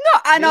Kojo, no,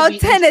 an maybe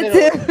instead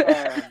of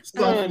alternative.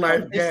 soft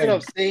life instead gang.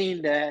 of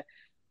saying that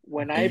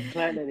when I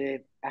planted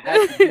it, I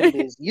had to do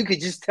this, you could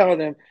just tell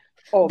them,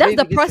 oh, That's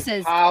the maybe this is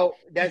process. how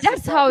That's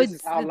how this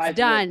is it's how it's life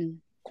works.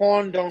 done.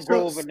 Corn don't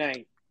grow So,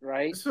 overnight,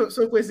 right?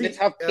 Let's Kwesi,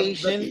 have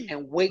patience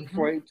and wait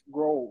for mhm. it to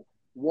grow.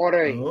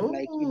 Water it.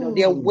 Like,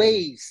 there are Oh,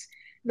 ways.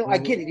 No, I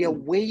get it. There are oh.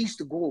 ways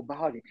to go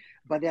about it.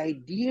 But the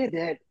idea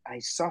that I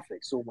suffered,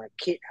 so my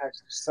kid has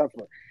to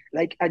suffer,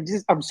 like,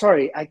 I'm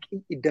sorry,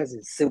 it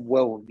doesn't sit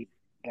well with me.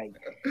 Like,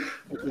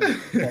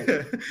 like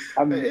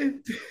I'm,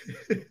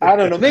 I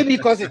don't know. Maybe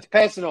because it's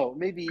personal.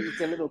 Maybe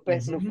it's a little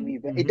personal for Mhm, me,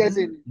 but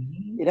mhm,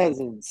 mhm. it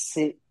doesn't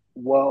sit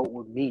well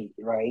with me,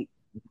 right?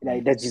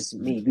 Like that's just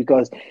me.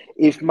 Because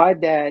if my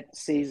dad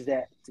says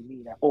that to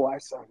me, that oh I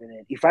suffered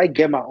it. If I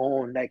get my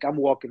own, like I'm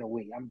walking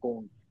away. I'm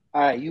going,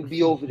 all right, you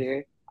be over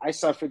there. I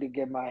suffered to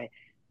get my.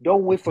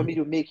 Don't wait for me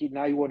to make it.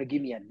 Now you want to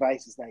give me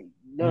advice. It's like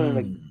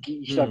no.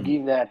 You should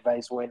give that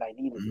advice when I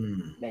needed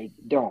it. Like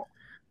don't.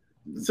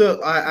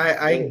 So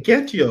I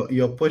get your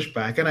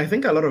pushback, and I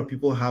think a lot of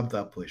people have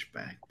that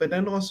pushback. But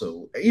then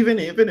also, even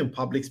in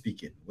public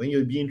speaking, when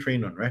you're being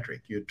trained on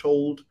rhetoric, you're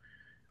told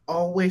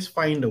always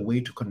find a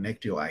way to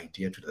connect your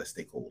idea to the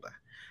stakeholder.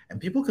 And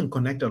people can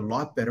connect a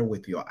lot better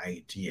with your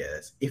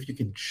ideas if you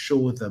can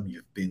show them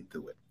you've been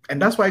through it.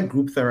 And that's why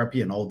group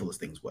therapy and all those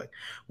things work.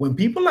 When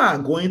people are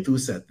going through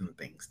certain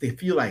things, they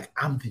feel like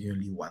I'm the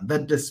only one.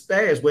 That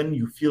despair is when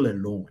you feel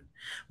alone.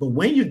 But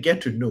when you get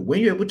to know,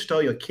 when you're able to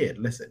tell your kid,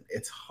 listen,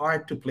 it's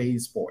hard to play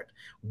sport.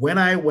 When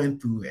I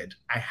went through it,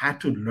 I had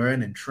to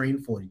learn and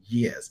train for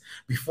years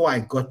before I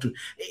got to.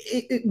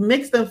 It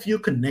makes them feel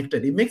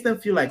connected. It makes them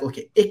feel like,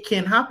 okay, it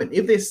can happen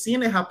if they've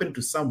seen it happen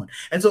to someone.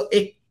 And so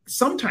it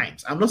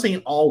sometimes, I'm not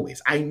saying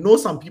always, I know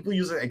some people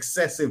use it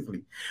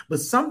excessively, but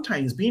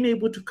sometimes being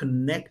able to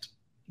connect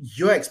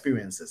your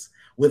experiences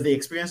with the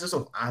experiences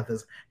of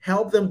others,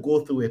 help them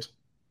go through it.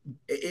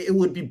 It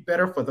would be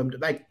better for them to,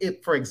 like,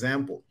 if, for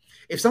example,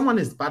 if someone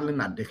is battling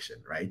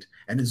addiction, right,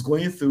 and is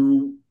going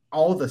through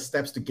all the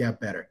steps to get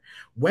better,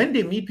 when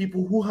they meet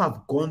people who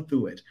have gone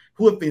through it,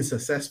 who have been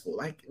successful,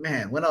 like,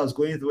 man, when I was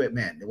going through it,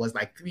 man, it was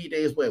like 3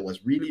 days where it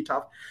was really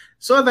tough.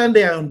 So then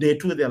they're on day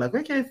 2, they're like,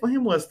 okay, for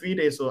him it was 3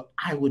 days, so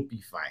I would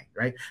be fine,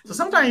 right? So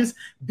sometimes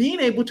being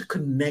able to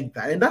connect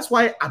that, and that's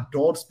why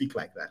adults speak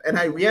like that. And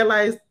I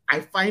realized I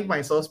find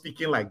myself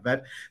speaking like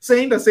that,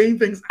 saying the same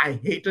things I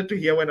hated to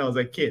hear when I was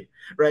a kid,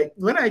 right?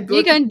 When I go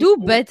You to can do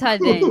people better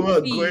who then.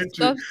 are Please going to,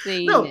 stop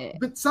saying no, it.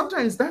 but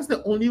sometimes that's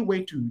the only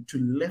way to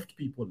lift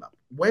people up.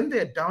 When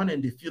they're down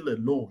and they feel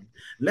alone,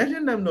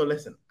 letting them know,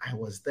 listen, I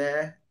was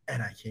there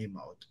and I came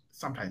out.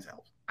 Sometimes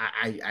helps.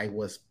 I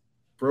was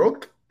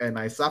broke and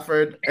I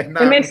suffered and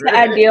It I'm makes the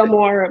ready. idea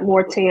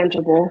more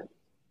tangible.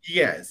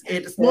 Yes,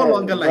 it's no Yeah,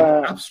 longer like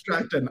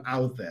abstract and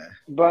out there.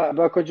 but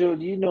Kojo,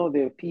 do you know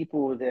there are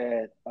people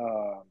that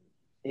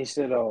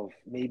instead of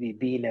maybe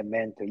being a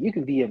mentor, you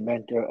can be a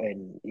mentor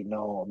and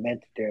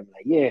mentor them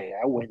like, yeah,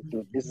 I went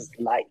through this is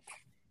life.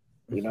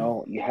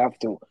 You have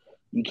to.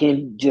 You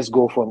can't just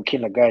go from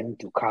kindergarten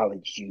to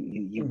college.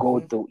 You go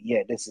through.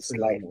 Yeah, this is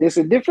life. There's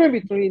a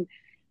difference between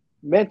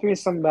mentoring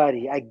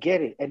somebody. I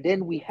get it, and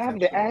then we have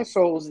the Absolutely.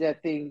 assholes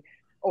that think,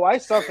 "Oh, I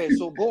suffer,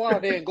 so go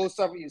out there and go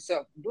suffer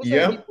yourself." Those are the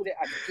Yep. people that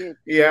I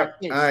Yeah.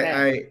 can't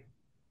stand.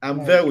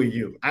 I'm there Like, with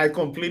you. I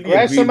completely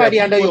grab agree. There are somebody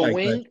under people your like that.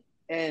 wing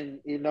and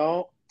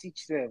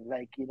teach them.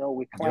 Like,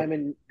 we're Yep.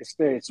 climbing the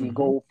stairs. We Hmm.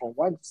 go from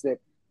one step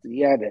to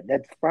the other.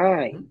 That's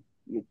fine.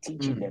 You're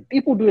teaching Hmm. them.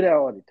 People do that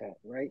all the time,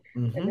 right?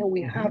 And Hmm. then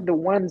we Hmm. have the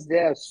ones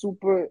that are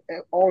super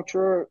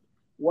ultra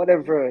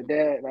whatever.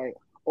 They're like,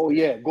 oh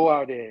yeah, go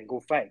out there and go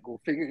fight, go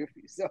figure it for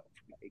yourself.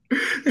 Like,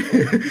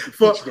 you can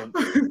for teach them.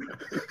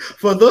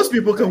 for those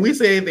people, can Like, we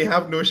say they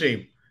have no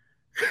shame?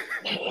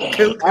 I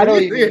Can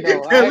don't we even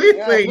know. can we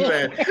say Oh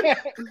that?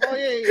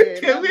 yeah,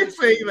 yeah. They Can have we no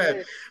say shame. that?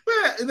 Yeah.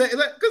 But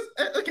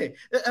because okay,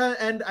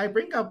 and I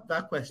bring up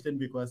that question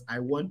because I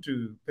want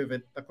to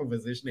pivot the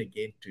conversation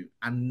again to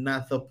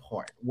another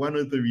part. One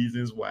of the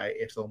reasons why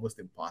it's almost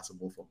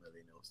impossible for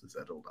millennials to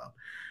settle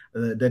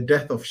down, the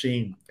death of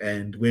shame,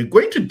 and we're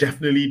going to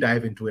definitely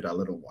dive into it a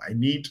little more. I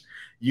need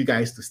you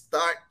guys to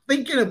start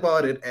thinking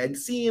about it and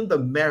seeing the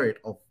merit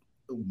of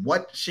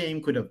what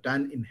shame could have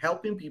done in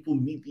helping people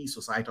meet these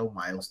societal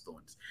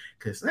milestones.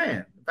 Because,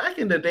 man, back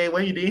in the day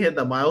when you didn't hit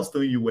the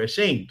milestone, you were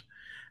shamed.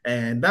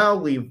 And now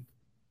we've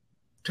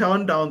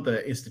turned down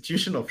the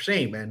institution of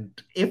shame, and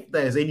if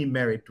there's any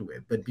merit to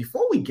it. But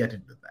before we get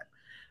into that,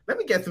 let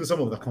me get through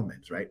some of the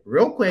comments, right?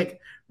 Real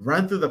quick,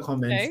 run through the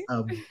comments.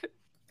 Okay.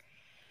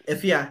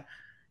 If yeah,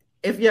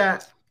 if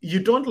you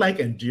don't like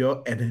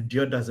Endure and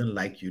Endure doesn't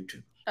like you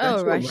too. Oh,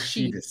 That's what Rashid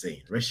Rashid. is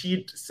saying.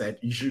 Rashid said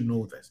you should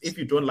know this. If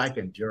you don't like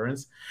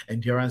endurance,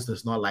 endurance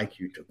does not like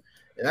you too.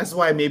 That's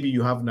why maybe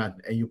you have none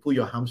and you pull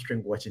your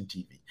hamstring watching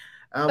TV.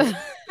 Um,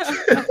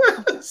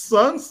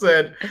 Song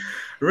said,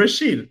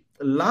 Rashid,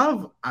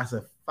 love as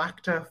a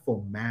factor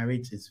for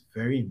marriage is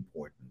very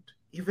important,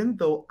 even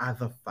though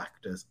other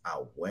factors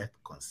are worth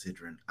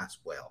considering as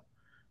well.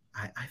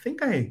 I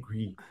think I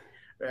agree.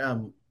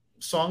 Um,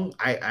 Song,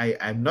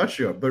 I'm not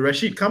sure, but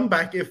Rashid, come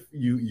back if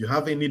you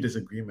have any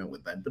disagreement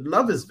with that. But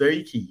love is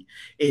very key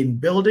in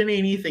building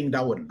anything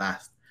that would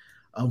last.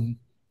 Um,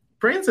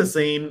 Prince is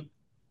saying,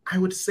 I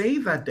would say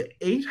that the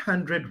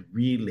 800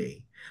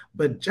 relay,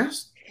 but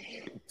just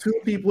two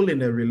people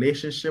in a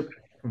relationship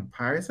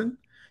comparison,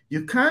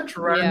 you can't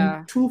run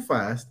Yeah. too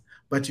fast,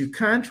 but you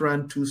can't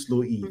run too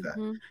slow either.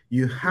 Mm-hmm.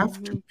 You have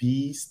to Mm-hmm.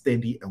 be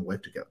steady and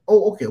work together.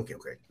 Oh, okay.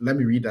 Let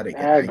me read that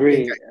again. I I think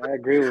agree. I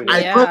agree with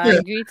I that. Yeah, got I the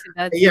agree to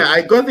that yeah, too.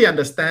 I got the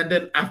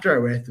understanding after I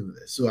read through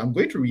this. So I'm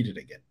going to read it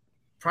again.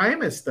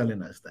 Prime is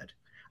telling us that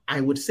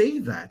I would say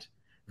that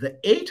the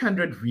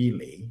 800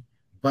 relay,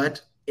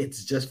 but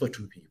it's just for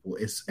two people.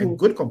 It's a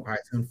good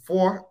comparison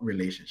for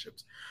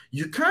relationships.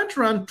 You can't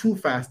run too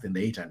fast in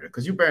the 800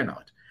 because you burn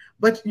out.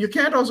 But you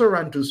can't also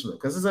run too slow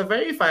because it's a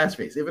very fast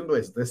pace, even though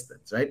it's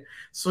distance, right?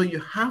 So you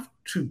have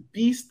to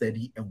be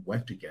steady and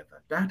work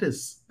together. That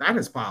is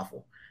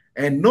powerful.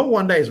 And no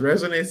wonder it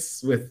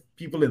resonates with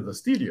people in the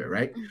studio,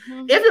 right?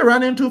 If you're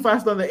running too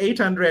fast on the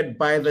 800,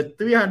 by the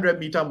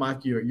 300-meter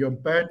mark, you're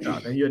burnt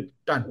out and you're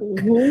done.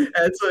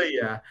 And so,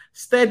 yeah,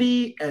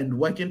 steady and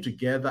working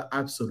together,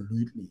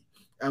 absolutely.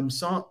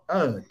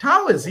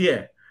 Tao is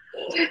here.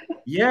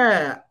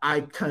 Yeah,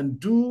 I can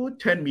do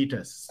 10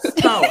 meters.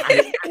 Tao,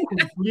 I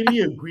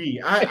completely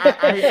agree.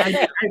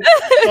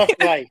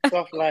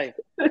 Soft life.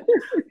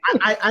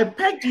 I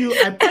pegged you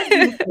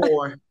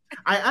for.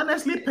 I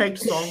honestly pegged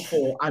Song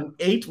for an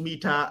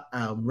 8-meter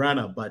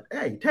runner, but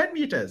hey, 10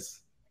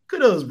 meters.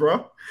 Kudos,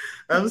 bro.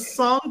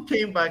 Song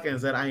came back and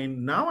said, I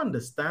now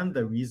understand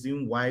the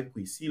reason why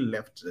Kwesi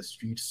left the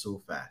street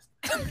so fast.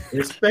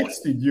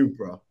 Respects to you,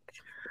 bro.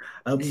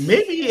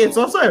 Maybe it's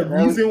also a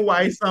reason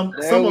why some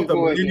of the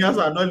millennials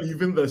are not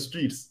leaving the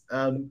streets.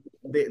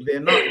 They're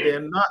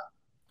not.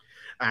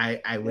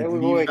 I would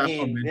leave that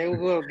comment. There we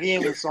go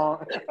again with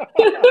Song.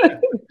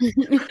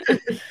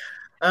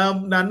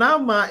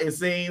 Nanama is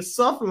saying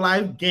soft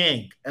life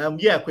gang.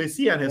 Yeah,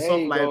 Kwesi and his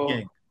soft life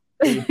gang.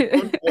 They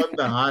don't want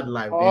the hard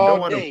life. They don't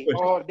want to push.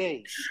 All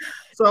day.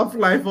 Soft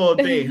life all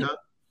day,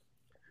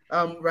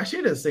 huh?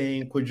 Rashid is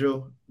saying,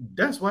 Kujo,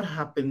 that's what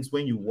happens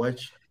when you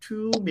watch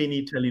too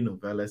many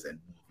telenovelas and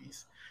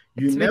movies.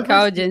 You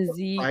never Gen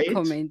Z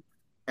comment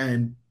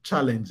and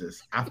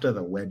challenges after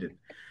the wedding.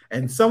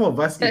 And some of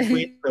us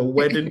equate the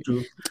wedding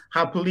to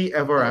happily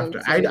ever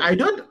after. I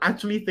don't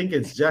actually think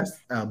it's just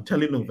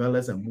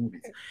telenovelas and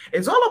movies.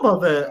 It's all about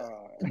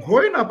the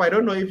growing up. I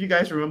don't know if you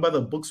guys remember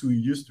the books we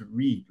used to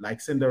read, like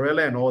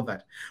Cinderella and all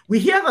that. We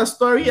hear the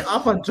story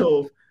up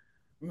until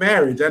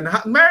marriage, and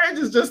marriage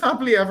is just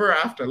happily ever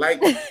after. Like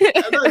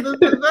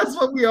that's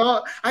what we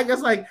all. I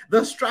guess like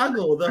the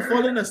struggle, the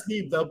falling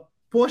asleep, the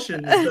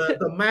portions,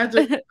 the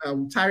magic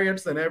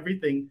chariots and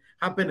everything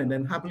happened, and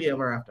then happily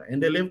ever after,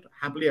 and they lived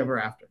happily ever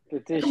after.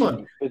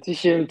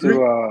 Petition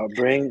to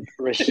bring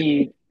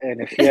Rashid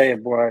and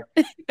Afia boy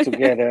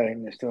together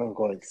in the Stone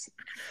Courts.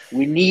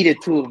 We needed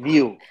two of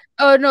you.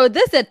 Oh no,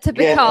 this is a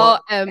typical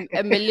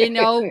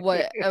millennial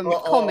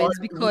comments,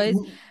 because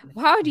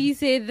how do you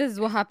say this is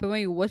what happened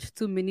when you watch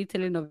too many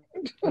telenovelas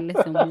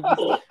and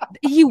movies?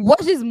 He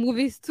watches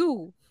movies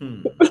too.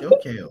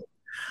 Okay,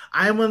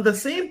 I am on the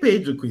same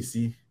page with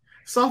Kwesi.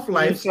 Soft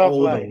life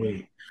all the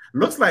way.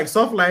 Looks like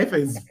soft life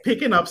is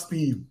picking up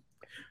steam.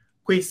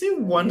 Kwesi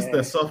wants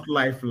the soft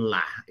life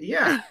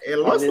Yeah, it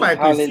looks like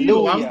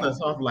Kwesi wants the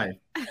soft life.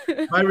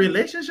 But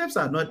relationships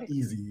are not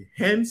easy.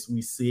 Hence,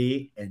 we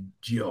say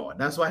endure.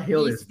 That's what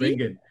Hill is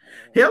bringing.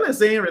 Hill is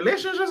saying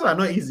relationships are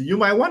not easy. You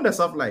might want the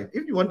soft life.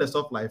 If you want the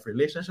soft life,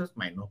 relationships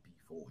might not be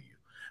for you.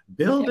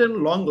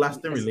 Building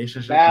long-lasting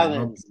relationships.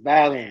 Balance.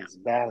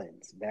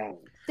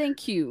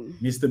 Thank you.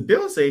 Mr.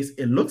 Bill says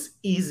it looks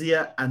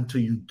easier until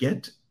you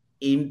get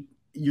in.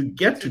 You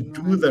get to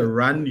do the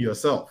run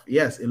yourself.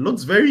 Yes, it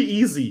looks very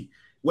easy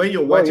when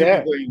you're watching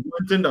people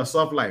wanting the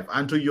soft life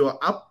until you're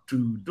up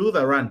to do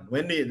the run.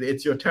 When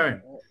it's your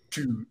turn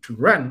to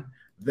run,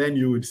 then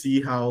you would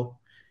see how.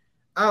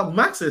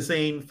 Max is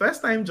saying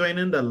first time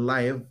joining the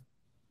live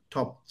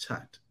top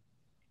chat.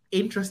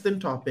 Interesting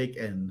topic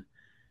and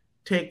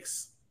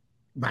takes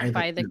by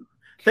the queue.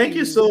 Thank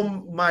you so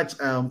much,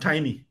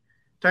 Tiny.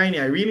 Tiny,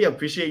 I really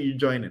appreciate you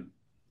joining.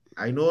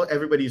 I know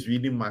everybody's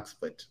reading Max,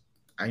 but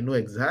I know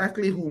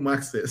exactly who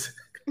Max is.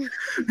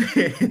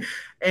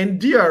 And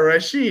dear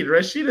Rashid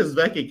is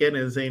back again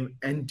and saying,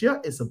 endure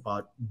is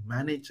about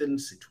managing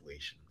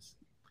situations.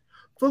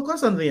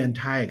 Focus on the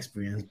entire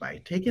experience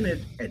by taking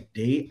it a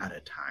day at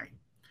a time.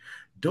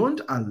 Don't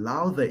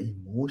allow the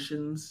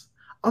emotions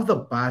of the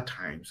bad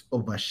times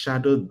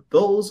overshadow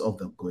those of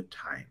the good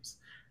times.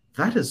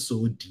 That is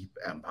so deep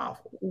and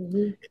powerful.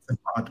 It's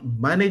about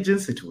managing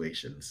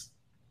situations,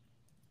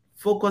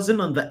 focusing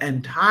on the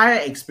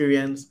entire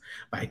experience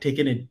by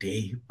taking it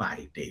day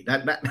by day.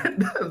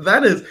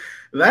 That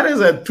is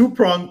a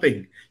two-pronged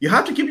thing. You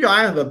have to keep your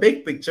eye on the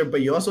big picture,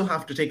 but you also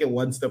have to take it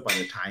one step at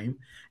a time.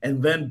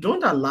 And then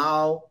don't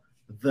allow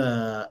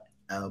the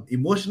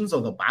emotions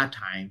of the bad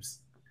times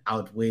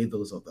outweigh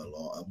those of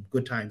the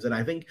good times. And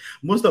I think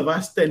most of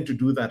us tend to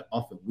do that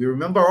often. We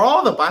remember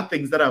all the bad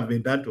things that have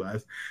been done to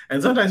us,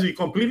 and sometimes we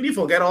completely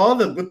forget all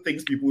the good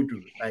things people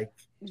do. Like,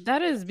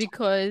 that is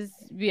because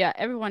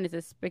everyone is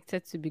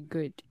expected to be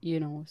good,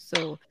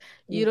 so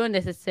you don't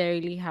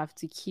necessarily have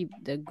to keep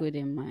the good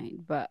in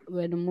mind. But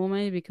when the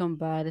moment you become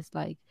bad, it's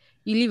like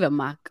you leave a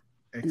mark.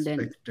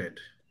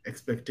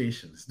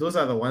 Expectations, those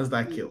are the ones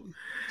that kill.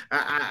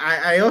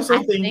 I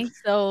also think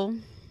so.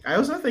 I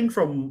also think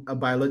from a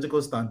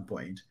biological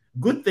standpoint,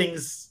 good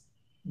things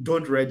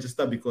don't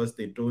register because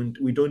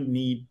we don't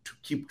need to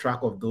keep track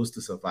of those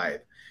to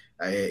survive.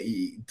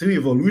 Through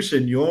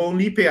evolution, you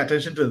only pay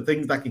attention to the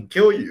things that can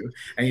kill you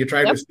and you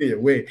try to stay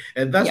away.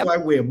 And that's why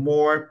we're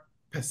more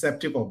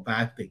perceptive of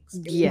bad things.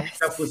 Yes.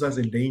 That puts us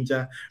in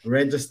danger,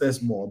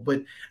 registers more.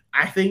 But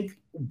I think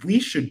we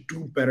should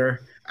do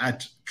better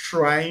at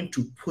trying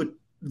to put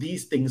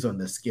these things on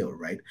the scale,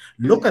 right?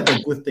 Look at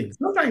the good things.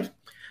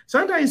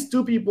 Sometimes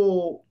two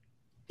people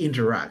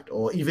interact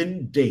or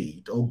even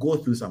date or go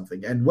through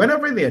something, and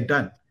whenever they're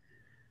done,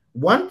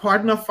 one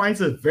partner finds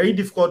it very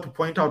difficult to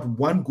point out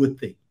one good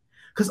thing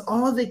because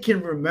all they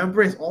can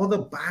remember is all the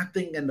bad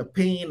thing and the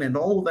pain and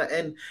all that,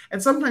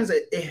 and sometimes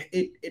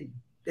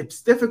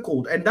it's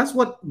difficult, and that's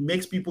what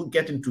makes people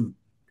get into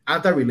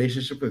other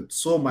relationships with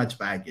so much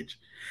baggage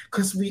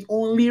because we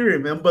only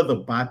remember the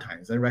bad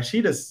times. And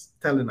Rashid is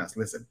telling us,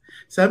 listen,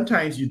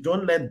 sometimes you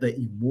don't let the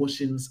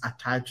emotions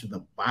attached to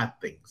the bad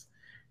things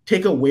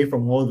take away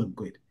from all the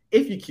good.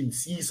 If you can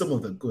see some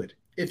of the good,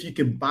 if you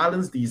can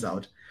balance these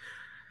out,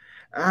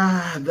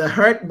 the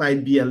hurt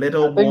might be a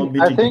little more I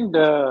mitigated. think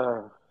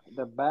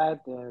the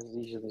bad things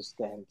usually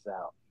stands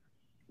out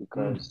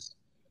because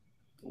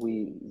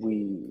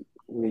we're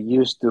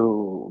used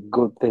to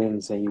good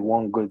things and you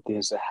want good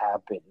things to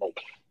happen. Like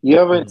you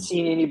haven't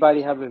seen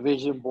anybody have a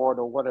vision board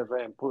or whatever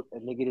and put a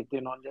negative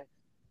thing on there?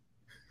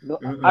 No,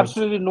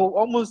 absolutely no.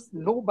 Almost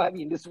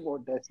nobody in this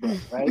world does that,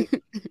 right?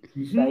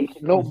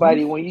 Like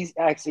nobody. When you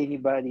ask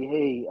anybody,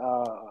 "Hey,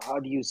 how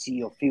do you see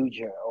your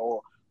future?"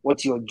 or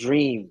 "What's your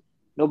dream?"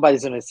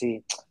 Nobody's gonna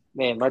say,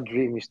 "Man, my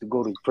dream is to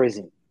go to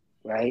prison,"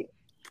 right?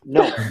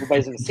 No,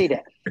 nobody's gonna say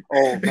that.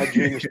 Oh, my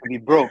dream is to be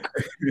broke.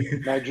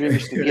 My dream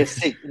is to get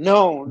sick.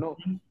 No.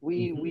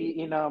 We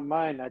in our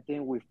mind, I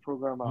think we've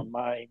programmed our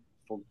mind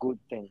for good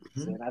things,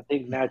 and I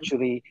think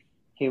naturally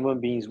human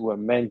beings were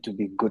meant to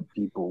be good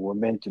people. We're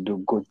meant to do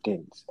good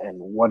things, and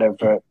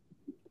whatever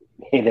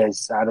hit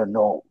us, I don't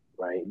know,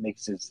 right?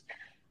 Makes us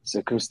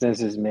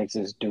circumstances makes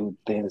us do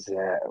things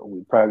that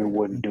we probably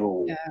wouldn't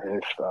do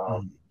if.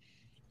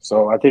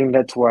 So I think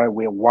that's why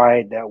we're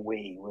wired that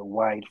way. We're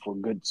wired for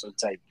good. So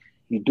it's like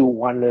you do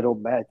one little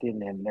bad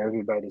thing, and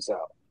everybody's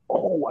out.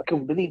 Oh, I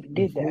can't believe you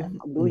did that. I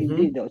can't believe you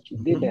did that. You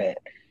did that.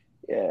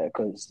 Yeah,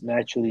 because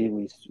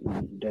naturally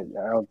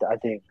I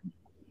think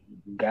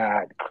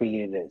God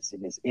created us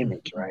in His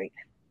image, right?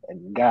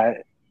 And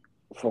God,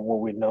 from what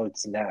we know,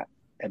 it's not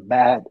a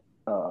bad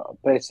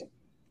person,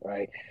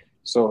 right?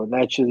 So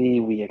naturally,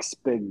 we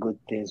expect good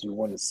things. We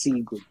want to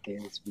see good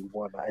things. We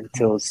want to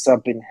until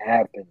something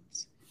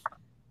happens,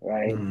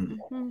 right?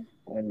 And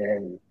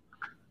then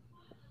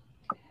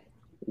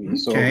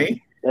so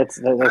that's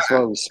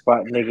why we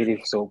spot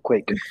negative so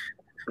quick. I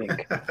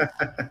think.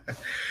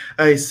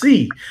 I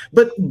see.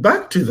 But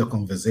back to the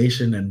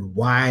conversation and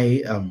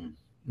why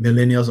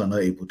millennials are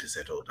not able to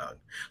settle down.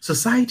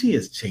 Society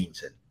is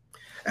changing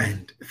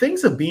and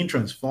things are being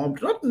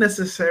transformed, not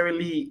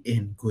necessarily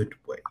in good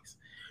ways.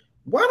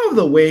 One of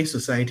the ways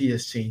society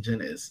is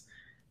changing is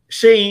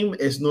shame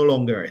is no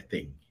longer a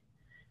thing.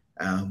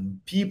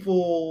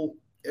 People,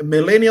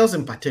 millennials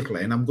in particular,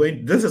 and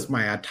this is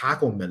my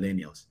attack on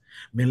millennials.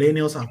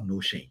 Millennials have no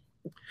shame.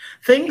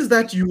 Things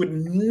that you would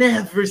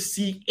never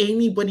see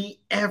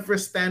anybody ever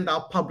stand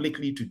out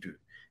publicly to do.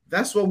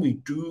 That's what we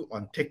do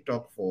on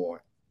TikTok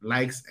for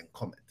likes and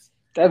comments.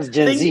 That's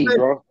Gen Z,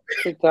 bro.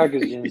 TikTok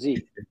is Gen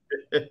Z.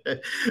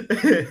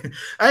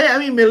 I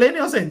mean,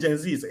 millennials and Gen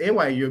Zs.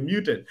 AY, you're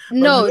muted.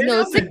 No,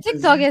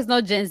 TikTok is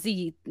not Gen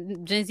Z.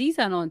 Gen Zs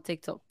are not on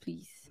TikTok,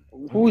 please.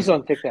 Who's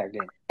on TikTok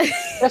then?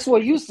 That's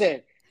what you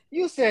said.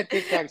 You said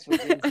TikTok's for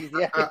Gen Z.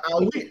 Yeah.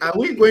 Are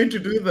we going to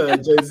do the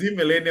Gen Z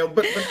millennial?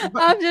 But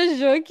I'm just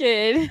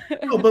joking.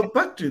 No, but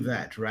back to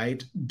that,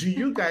 right? Do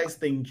you guys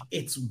think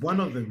it's one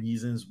of the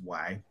reasons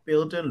why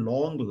building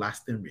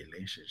long-lasting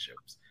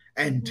relationships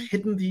and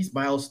hitting these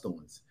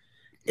milestones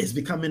is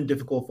becoming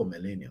difficult for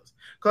millennials?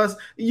 Because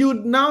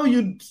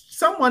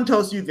someone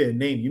tells you their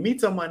name, you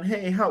meet someone,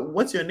 hey,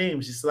 what's your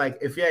name? She's like,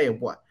 if you're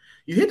what?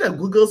 You hit a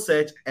Google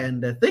search,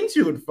 and the things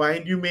you would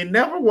find, you may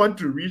never want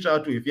to reach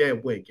out to if you're a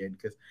boy again,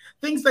 because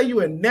things that you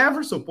were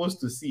never supposed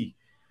to see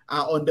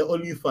are on the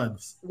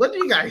OnlyFans. What do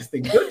you guys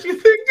think? Don't you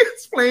think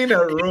it's playing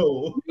a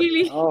role?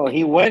 Really? Oh,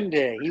 he went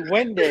there.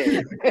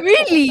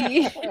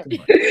 Really? He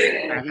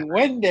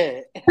went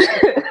there.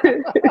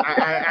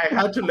 I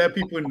had to let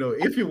people know.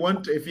 If you're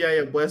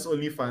a boy's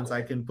OnlyFans,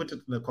 I can put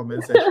it in the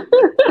comment section.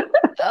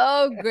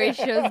 Oh,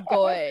 gracious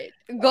God.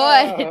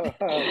 God.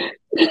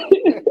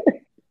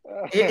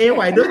 Hey,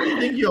 why don't you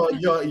think your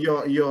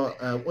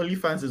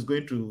OnlyFans is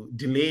going to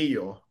delay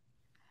your?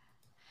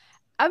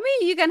 I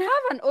mean, you can have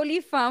an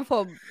OnlyFans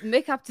for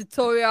makeup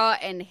tutorial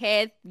and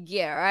hair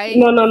gear, right?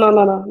 No. No? No.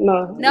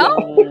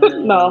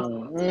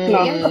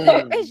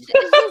 It's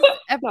just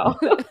No.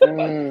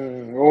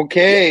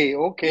 Okay.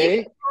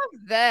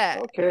 that.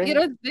 Okay. You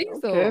don't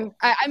think so? Okay.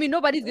 I mean,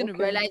 nobody's going to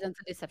realize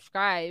until they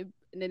subscribe.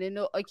 And then they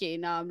know, okay,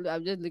 now I'm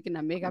just looking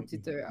at makeup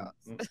tutorials.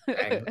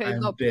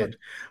 I'm dead.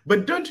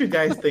 But don't you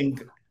guys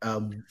think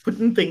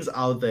putting things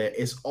out there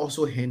is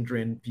also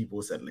hindering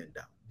people settling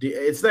down?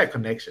 It's that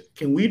connection.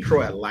 Can we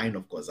draw a line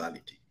of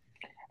causality?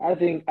 I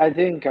think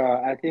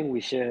we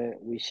share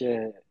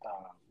too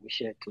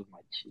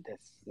much.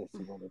 That's what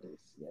it is.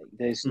 Like,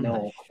 there's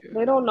no.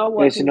 They don't know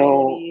what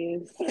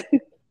humanity is.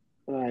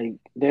 Like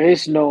there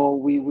is no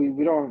we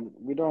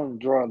don't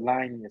draw a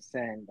line in the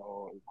sand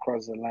or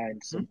cross a line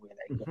somewhere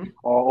like Mm-hmm.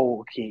 oh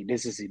okay,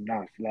 this is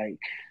enough. Like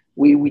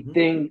we Mm-hmm.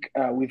 think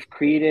we've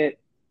created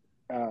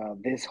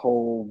this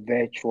whole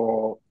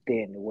virtual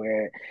thing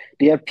where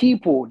there are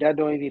people that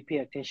don't even pay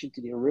attention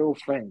to their real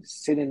friends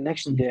sitting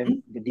next to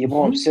them, but they're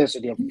more Mm-hmm. obsessed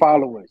with their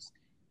followers.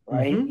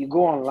 Right? Mm-hmm. You go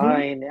Mm-hmm.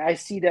 online, I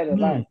see that a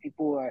lot.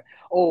 People are,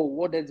 oh,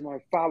 what does my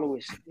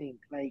followers think?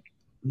 Like,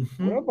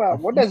 Mm-hmm. what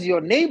about what Mm-hmm. does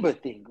your neighbor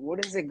think?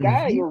 What does the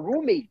guy, Mm-hmm. your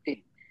roommate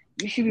think?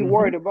 You should be Mm-hmm.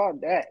 worried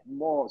about that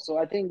more. So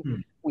I think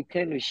we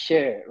tend to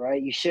share,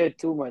 right? You share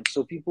too much,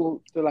 so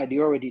people feel like they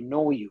already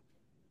know you.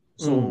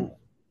 Mm-hmm. So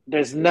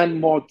there's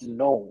none more to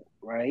know,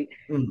 right?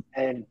 Mm-hmm.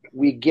 And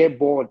we get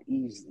bored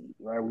easily,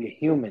 right? We're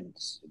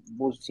humans.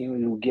 Most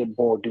humans will get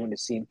bored doing the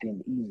same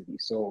thing easily.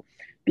 So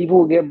people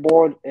will get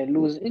bored and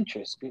lose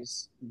interest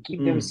because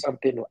give them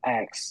something to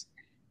ask,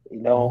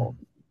 you know,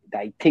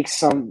 like take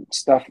some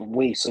stuff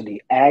away. So they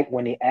act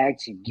when they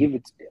act, you give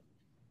it to them.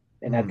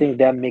 And I think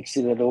that makes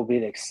it a little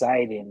bit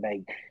exciting.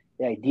 Like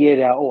the idea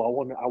that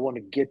oh, I want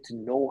to get to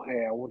know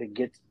her, I want to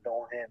get to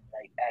know him,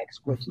 like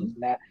ask questions.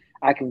 Now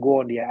I can go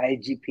on their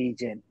IG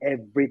page and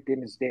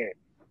everything is there.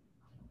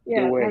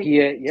 They Yeah, were like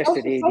here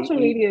yesterday, they social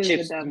ate media is the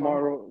chips devil.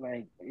 tomorrow,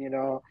 like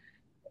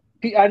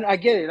I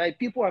get it. Like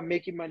people are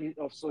making money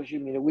off social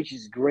media, which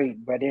is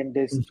great, but then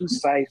there's two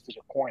sides to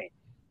the coin.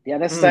 The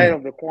other side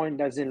of the coin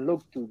doesn't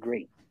look too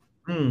great,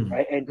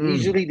 right? And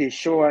usually they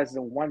show us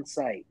the one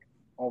side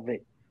of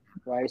it,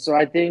 right? So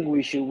I think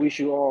we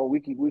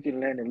can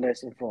learn a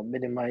lesson from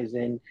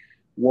minimizing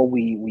what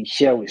we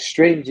share with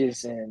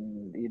strangers,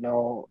 and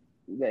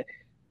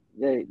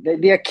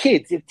they are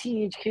kids, they're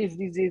teenage kids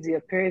these days.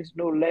 Their parents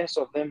know less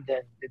of them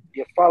than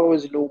their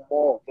followers know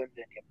more of them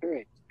than their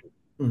parents do,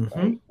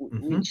 right?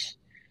 Which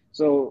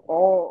so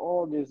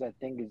all this I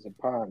think is a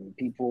problem.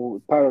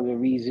 People part of the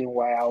reason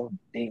why I would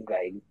think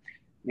like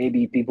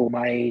maybe people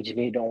my age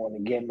they don't want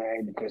to get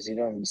married because they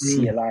don't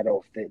see a lot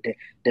of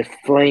the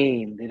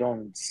flame. They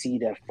don't see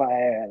the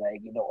fire.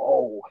 Like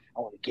oh,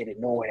 I want to get to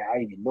know her.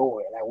 I even know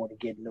her, and I want to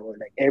get to know her.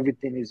 Like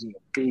everything is in your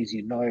face.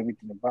 You know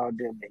everything about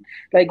them. And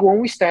like when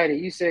we started,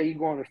 you said you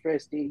go on the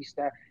first date. You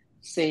start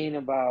saying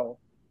about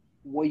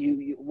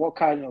what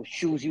kind of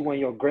shoes you want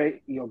your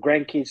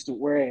grandkids to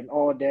wear and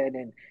all that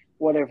and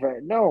whatever.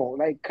 No,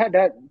 like cut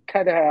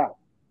that out.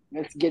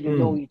 Let's get to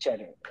know each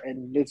other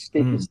and let's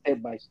take it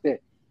step by step.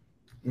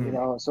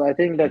 So I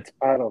think that's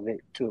part of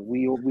it too.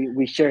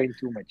 We sharing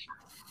too much.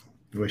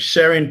 We're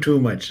sharing too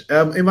much.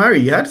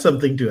 Imari, you had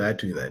something to add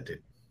to that, did?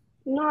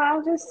 No, I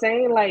was just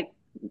saying, like,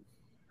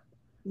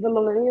 the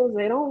millennials,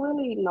 they don't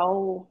really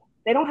know,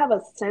 they don't have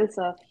a sense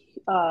of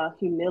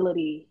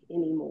humility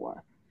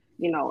anymore,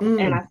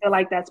 and I feel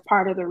like that's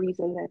part of the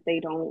reason that they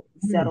don't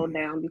settle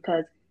down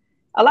because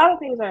a lot of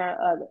things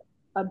are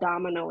a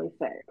domino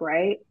effect,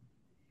 right?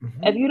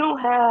 If you don't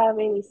have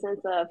any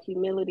sense of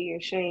humility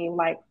or shame,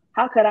 like,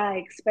 how could I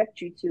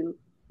expect you to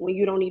when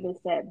you don't even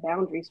set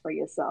boundaries for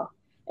yourself?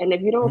 And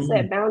if you don't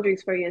set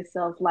boundaries for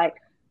yourself, like,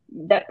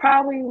 that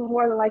probably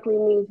more than likely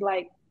means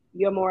like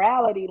your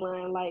morality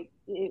line, like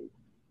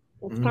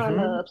it's kind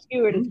of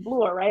obscured, it's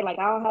blurred, right? Like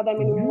I don't have that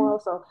many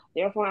morals, so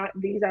therefore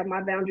these are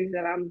my boundaries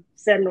that I'm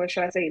setting, or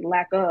should I say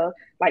lack of,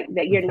 like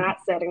that you're not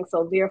setting.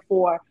 So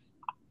therefore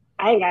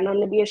I ain't got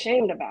nothing to be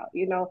ashamed about.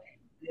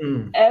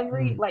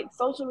 Every like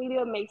social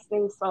media makes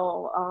things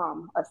so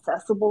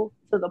accessible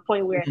to the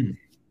point where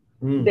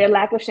their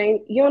lack of shame,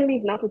 you don't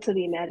leave nothing to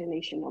the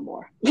imagination no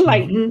more.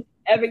 Like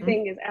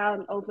everything is out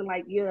and open.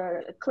 Like you're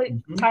a click,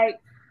 type,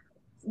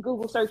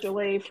 Google search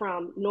away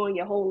from knowing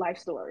your whole life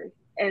story.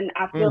 And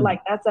I feel like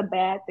that's a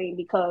bad thing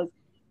because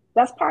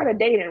that's part of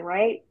dating,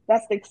 right?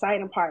 That's the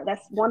exciting part.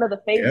 That's one of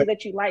the phases Yep.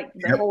 that you like,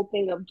 the Yep. whole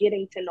thing of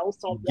getting to know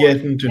someone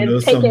Getting to and know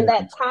taking someone.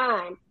 that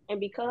time. And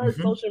because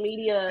social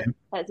media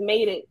has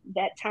made it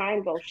that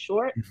time go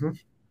short,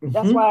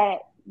 that's why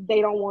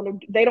they don't want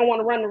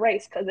to run the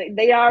race because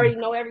they already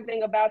know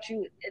everything about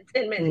you in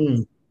 10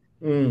 minutes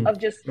of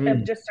just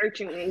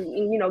searching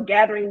and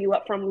gathering you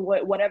up from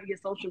whatever your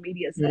social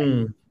media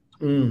say.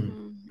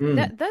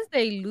 That's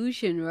the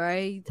illusion,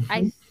 right?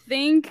 I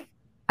think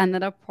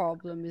another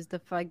problem is the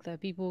fact that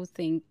people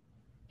think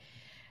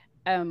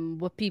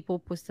what people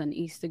post on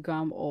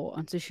Instagram or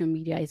on social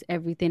media is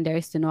everything there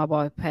is to know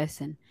about a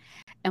person,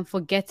 and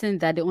forgetting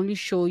that they only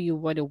show you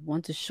what they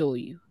want to show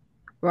you,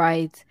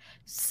 right?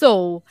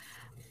 So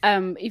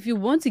if you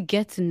want to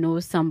get to know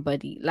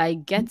somebody,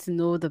 like get to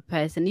know the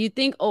person, you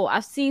think, oh,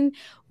 I've seen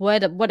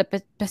what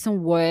a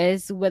person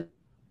wears, where the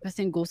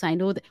person goes, I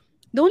know that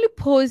they only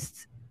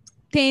post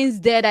things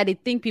there that they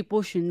think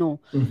people should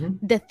know.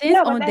 The things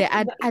Yeah, but on there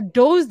are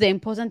those the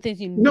important things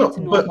you need No,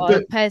 to know but about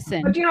a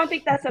person. But you don't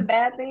think that's a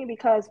bad thing?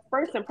 Because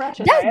first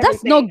impressions are That's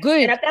everything. not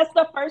good. And if that's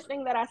the first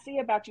thing that I see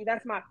about you,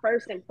 that's my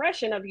first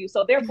impression of you.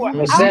 So therefore,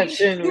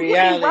 Perception, you could be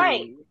right.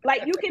 reality.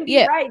 Like you can be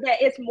Yeah. right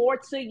that it's more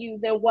to you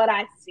than what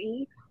I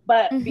see.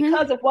 But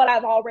because of what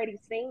I've already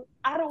seen,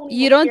 I don't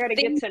You even don't care to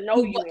get think to know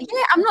you yeah,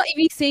 anymore. I'm not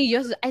even saying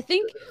yours. I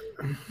think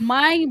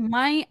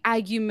my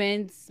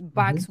arguments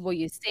backs what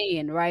you're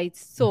saying, right?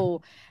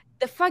 So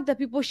the fact that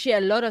people share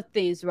a lot of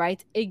things,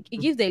 right? It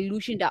gives the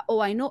illusion that,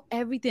 oh, I know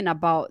everything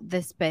about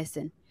this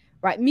person,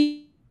 right?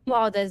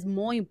 Meanwhile, there's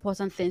more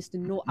important things to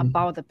know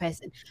about the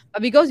person.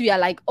 But because we are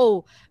like,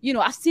 oh,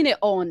 I've seen it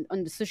on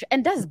the social,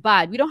 and that's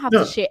bad. We don't have to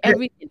No. share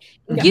everything.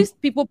 It Yeah. gives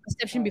people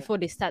perception before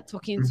they start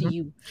talking to Mhm.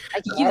 you.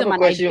 Like, it I gives have them a an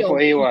question idea for of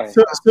who AY. you are.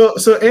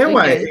 So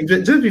AY, Okay.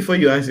 just before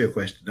you ask your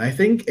question, I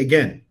think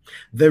again,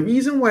 the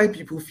reason why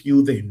people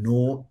feel they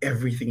know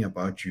everything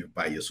about you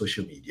by your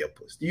social media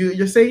post,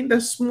 you're saying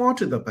there's more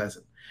to the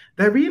person.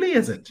 There really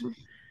isn't.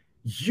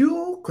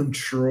 You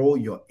control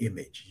your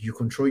image, you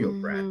control your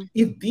brand. Mm-hmm.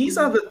 If these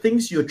are the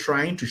things you're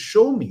trying to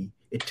show me,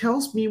 it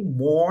tells me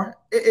more.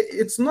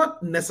 It's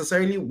not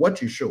necessarily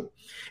what you show,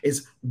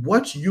 it's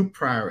what you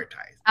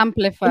prioritize.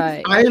 If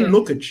Amplify. I Okay.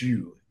 look at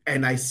you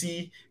and I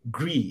see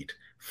greed,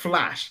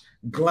 flash,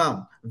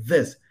 glam,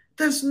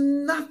 there's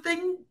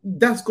nothing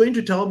that's going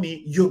to tell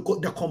me you're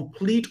the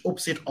complete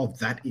opposite of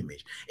that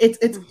image. It's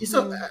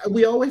so Mm-hmm.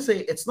 we always say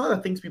it's not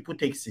the things people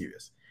take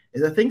serious,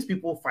 it's the things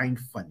people find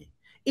funny.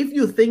 If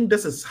you think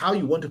this is how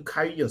you want to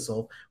carry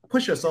yourself,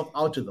 push yourself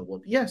out to the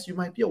world, yes, you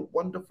might be a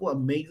wonderful,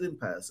 amazing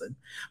person,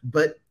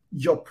 but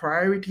your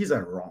priorities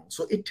are wrong.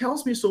 So it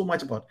tells me so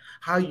much about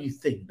how you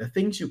think, the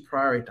things you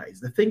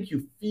prioritize, the things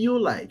you feel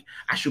like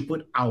I should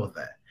put out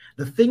there,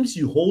 the things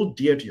you hold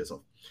dear to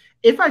yourself.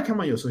 If I come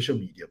on your social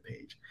media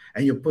page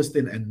and you're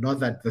posting, and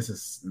not that this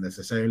is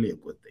necessarily a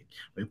good thing,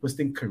 but you're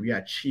posting career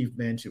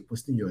achievements, you're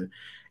posting your,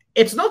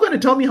 it's not going to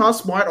tell me how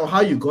smart or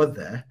how you got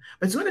there,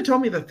 but it's going to tell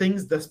me the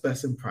things this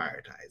person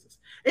prioritizes.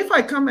 If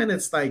I come and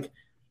it's like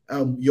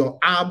your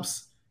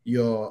abs,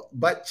 your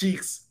butt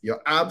cheeks, your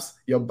abs,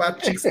 your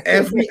butt cheeks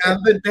every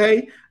other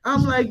day,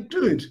 I'm like,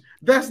 dude,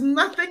 there's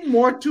nothing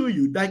more to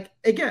you. Like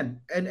again,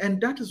 and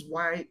that is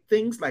why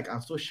things like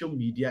our social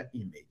media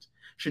image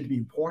should be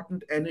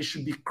important, and it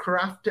should be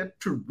crafted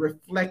to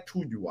reflect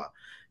who you are.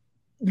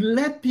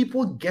 Let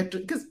people get to,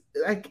 because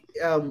like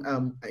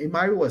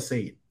Imari was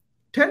saying,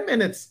 10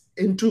 minutes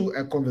into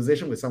a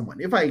conversation with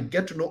someone, if I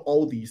get to know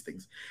all these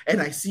things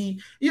and I see,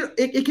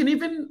 it can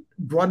even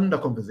broaden the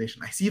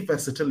conversation. I see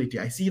versatility.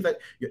 I see that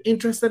you're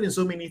interested in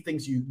so many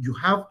things. You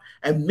have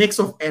a mix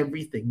of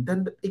everything.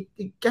 Then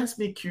it gets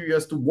me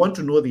curious to want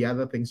to know the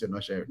other things you're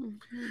not sharing.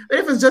 Mm-hmm. But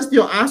if it's just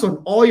your ass on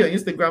all your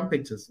Instagram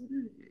pictures,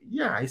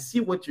 yeah, I see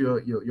what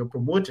you're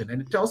promoting,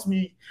 and it tells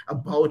me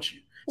about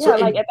you. So Yeah, it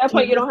like at that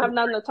point, you changes don't have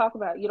nothing to talk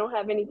about. You don't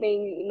have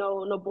anything,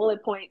 no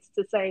bullet points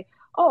to say,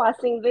 oh, I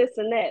seen this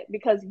and that,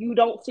 because you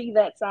don't see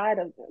that side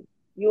of them.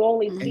 You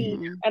only see,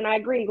 Mm-hmm. and I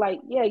agree, like,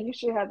 yeah, you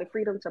should have the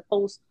freedom to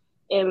post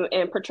and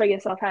portray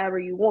yourself however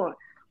you want,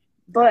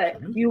 but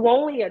absolutely. you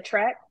only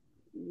attract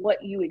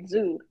what you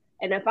exude.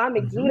 And if I'm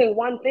Mhm, exuding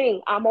one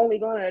thing, I'm only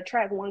going to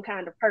attract one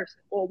kind of person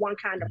or one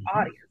kind of mhm,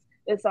 audience.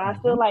 And so I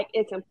feel mhm, like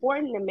it's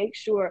important to make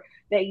sure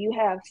that you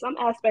have some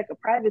aspect of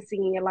privacy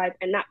in your life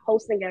and not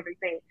posting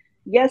everything.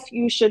 Yes,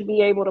 you should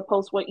be able to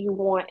post what you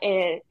want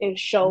and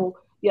show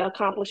your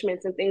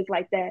accomplishments and things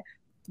like that.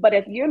 But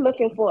if you're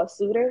looking for a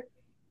suitor,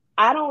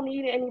 I don't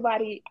need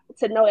anybody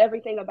to know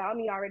everything about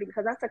me already,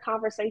 because that's a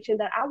conversation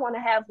that I want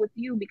to have with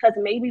you, because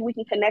maybe we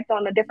can connect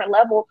on a different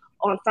level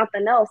on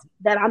something else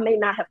that I may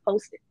not have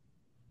posted.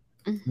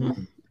 Mm-hmm.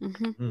 mhm,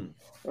 Mm-hmm. mhm.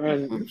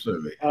 And Mm-hmm.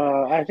 Absolutely.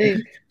 I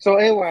think so.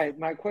 AY,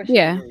 my question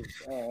Yeah.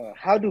 is,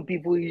 how do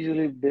people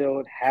usually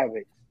build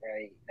habits,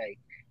 right? Like,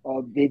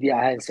 or maybe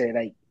I had said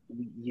like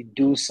you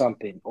do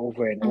something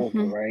over and over,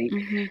 Mm-hmm. right?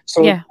 Mm-hmm.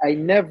 So Yeah. I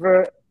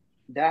never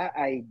that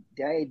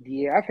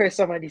idea. I've heard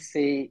somebody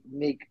say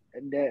make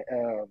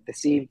the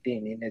same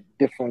thing in a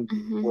different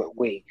Mm-hmm.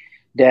 way.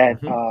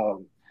 That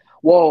Mhm,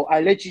 well,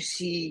 I let you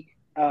see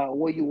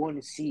what you want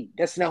to see.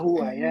 That's not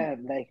who I Mm-hmm.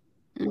 am. Like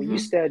when you Mm-hmm.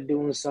 start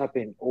doing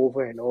something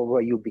over and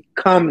over, you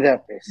become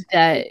that person.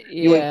 That,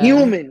 You're a yeah.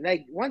 human.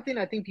 Like one thing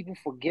I think people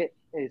forget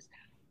is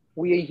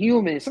we are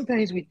human.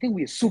 Sometimes we think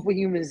we're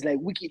superhumans. Like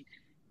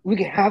we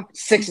can have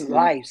six Mm-hmm.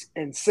 lives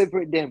and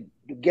separate them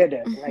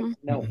together. Like Mm-hmm.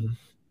 no, mhm,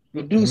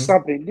 you do mhm,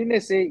 something. Didn't they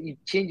say you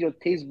change your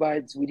taste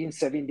buds within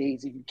 7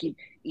 days? If you keep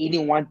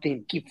eating one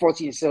thing, keep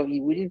forcing yourself,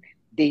 within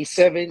day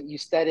seven, you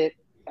started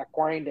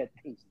acquiring that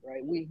taste,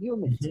 right? We're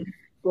humans. mhm.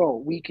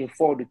 Bro, we can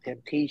fall to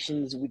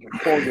temptations, we can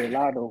fall to a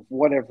lot of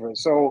whatever.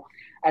 So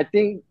I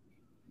think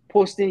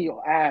posting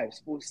your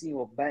abs, posting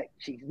your back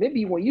cheeks.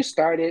 Maybe when you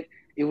started,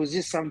 it was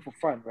just something for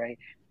fun, right?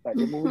 But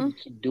the moment Mm-hmm. you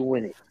keep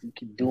doing it, you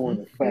keep doing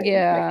Mhm. it. But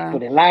like Yeah. for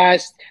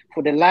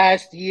the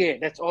last year,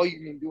 that's all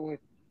you've been doing.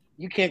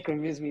 You can't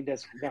convince me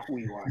that's not who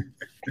you are,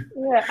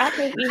 Yeah, I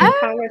think even Ah,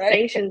 right?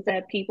 conversations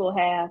that people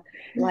have,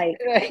 like,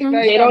 mm,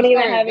 they I'm don't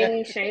even sorry, have man.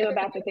 any shame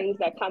about the things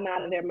that come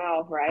out of their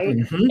mouth, right?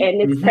 Mhm,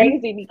 And it's mhm,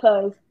 crazy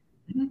because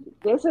mhm.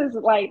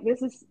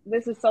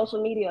 this is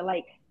social media.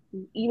 Like,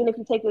 even if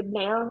you take it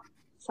down,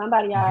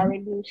 somebody Mhm.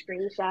 already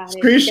screenshot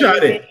it,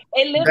 Screenshot saved it. it.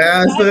 It lives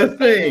That's forever. the Facebook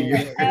thing.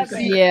 is The forever.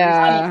 receipt,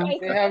 On receipt. yeah.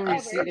 They Facebook have forever.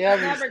 receipt. They It's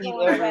have never receipt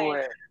going away.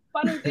 everywhere.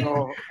 Funny thing,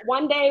 So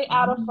one day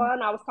out of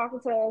fun, I was talking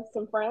to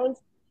some friends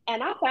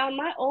and I found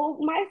my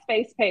old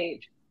MySpace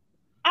page.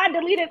 I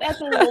deleted that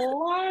thing a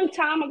long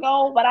time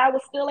ago, but I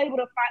was still able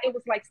to find. It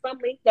was like some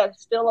link that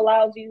still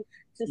allows you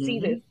to see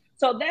this. Mhm,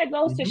 So that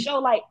goes to show,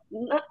 like,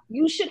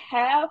 you should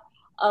have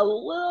a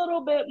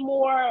little bit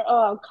more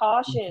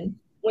caution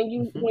when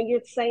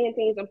you're saying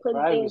things and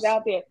putting things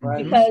out there,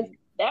 because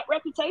that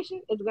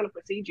reputation is going to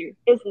precede you.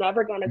 It's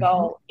never going to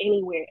go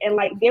anywhere. And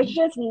like, there's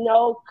just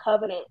no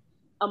covenant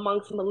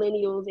amongst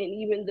millennials and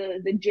even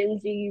the Gen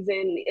Zs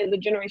and the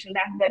generation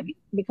after that,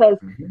 because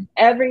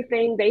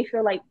everything, they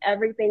feel like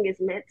everything is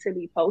meant to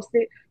be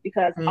posted,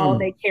 because all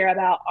they care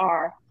about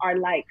are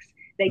likes.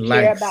 They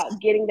care about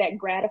getting that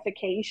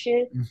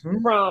gratification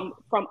from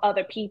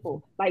other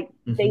people. Like,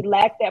 they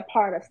lack that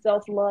part of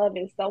self-love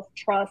and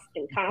self-trust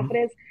and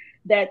confidence,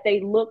 that they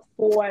look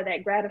for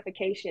that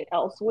gratification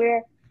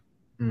elsewhere.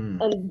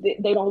 And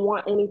they don't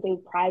want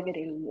anything private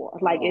anymore.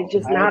 Like, it's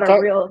just not a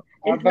real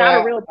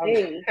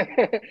thing.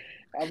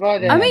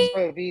 About that, I mean, saw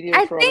a video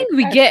I from think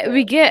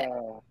we get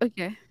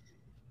okay.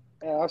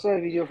 I saw a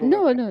video from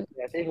No. I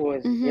think it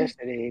was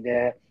yesterday,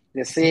 that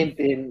the same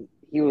thing.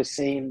 He was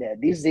saying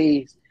that these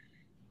days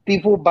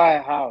people buy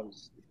a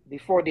house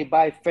before they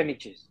buy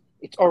furniture.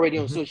 It's already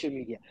on social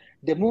media.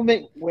 The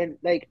moment when,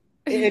 like,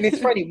 and it's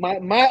funny,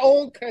 my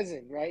own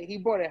cousin, right? He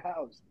bought a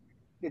house.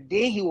 The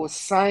day he was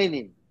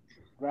signing,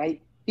 right?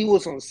 He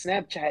was on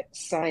Snapchat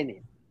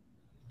signing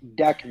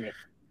document.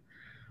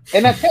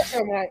 And I text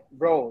him, like,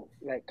 bro,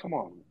 like, come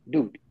on,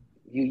 dude.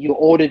 You're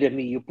older than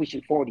me. You're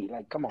pushing 40.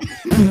 Like, come on.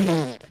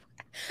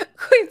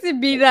 Quincy,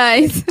 be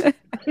nice.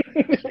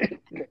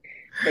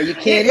 But you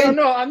can't.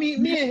 No. I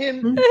mean, me and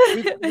him,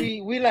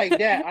 we like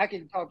that. I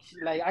can talk,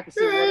 like, I can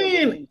say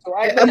whatever.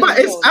 So but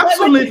it's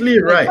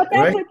absolutely right. But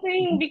that's right? the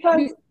thing,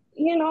 because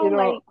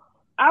like,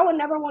 I would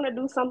never want to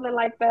do something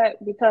like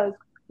that, because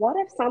what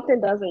if something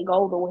doesn't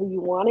go the way you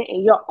want it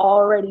and you're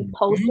already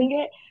posting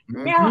it?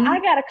 Now I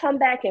gotta come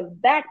back and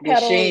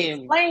backpedal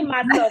and explain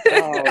myself.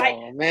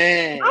 Oh,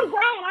 man, I'm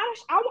grown.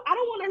 I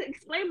don't want to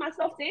explain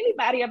myself to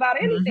anybody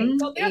about anything.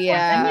 So therefore,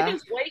 let me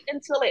just wait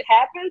until it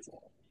happens,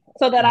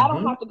 so that I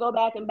don't have to go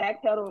back and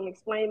backpedal and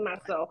explain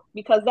myself,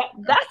 because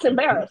that's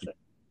embarrassing.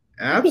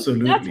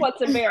 Absolutely. That's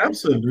what's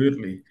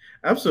embarrassing.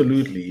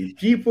 Absolutely.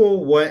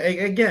 People were,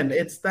 again,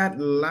 it's that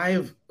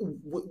live.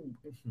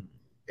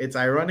 It's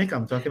ironic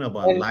I'm talking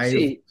about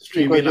live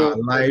streaming our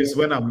lives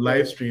when I'm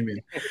live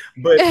streaming,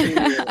 but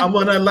I'm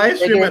on a live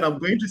stream and I'm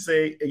going to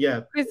say,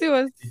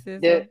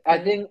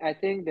 I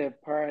think the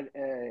part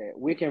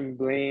we can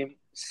blame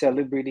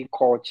celebrity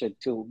culture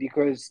too,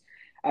 because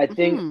I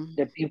think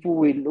the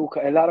people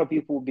a lot of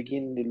people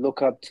begin to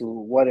look up to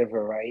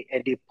whatever, right?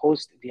 And they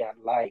post their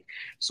life.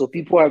 So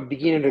people are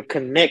beginning to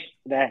connect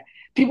that.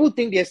 People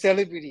think they're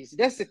celebrities.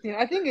 That's the thing.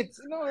 I think it's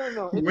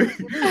no. Wait,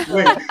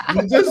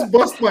 you just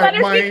bust my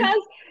mind.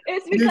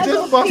 It's because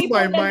those people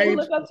that they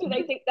look up to,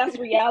 they think that's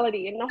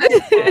reality, and the whole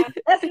time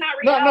that's not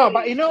reality. No,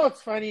 but you know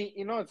what's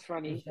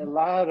funny? A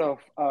lot of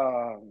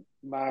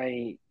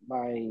my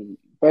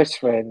best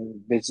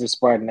friend, business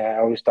partner, I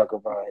always talk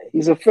about it.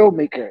 He's a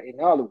filmmaker in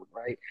Hollywood,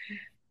 right?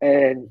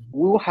 And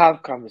we'll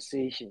have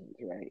conversations,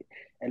 right?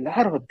 A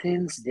lot of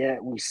things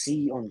that we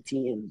see on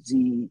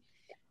TMZ,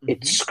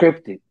 it's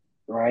scripted,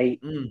 right?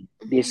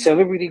 The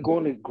celebrity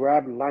going to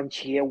grab lunch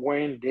here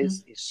wearing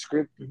this is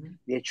scripted.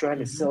 They're trying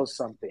to sell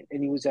something.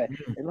 And he was like,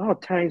 a lot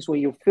of times when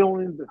you're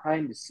filming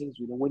behind the scenes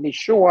with them, when they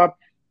show up,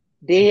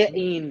 they're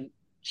in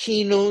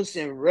chinos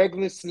and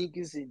regular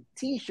sneakers and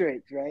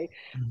t-shirts, right?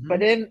 But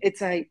then it's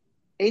like,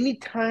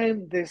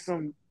 anytime there's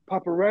some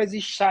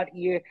paparazzi shot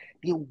here,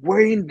 they're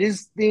wearing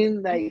this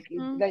thing, like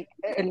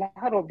a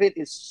lot of it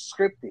is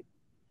scripted,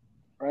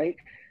 right?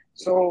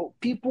 So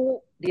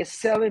they're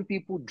selling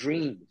people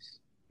dreams,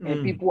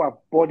 and people are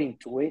bought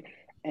into it,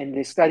 and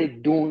they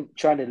started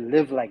trying to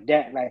live like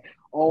that, like,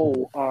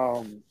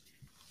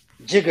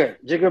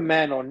 Jigger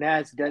Man or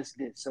Nas does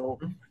this, so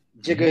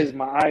Jigger is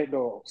my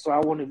idol, so I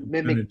want to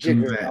mimic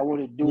Jigger. I want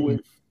to do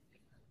it.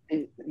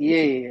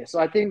 Yeah. So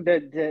I think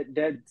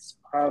that's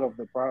part of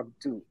the problem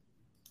too.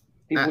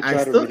 People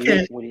try to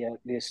relate with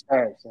their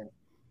stars.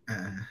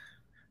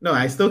 No,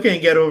 I still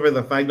can't get over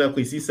the fact that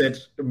Kwesi said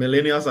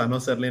millennials are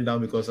not settling down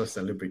because of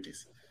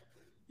celebrities.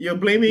 You're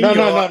blaming No,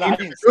 I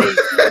didn't say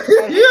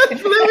you're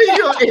blaming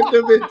your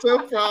individual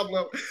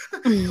problem.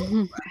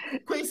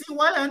 Kwesi,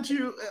 why aren't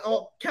you,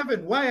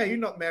 Kevin, why are you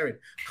not married?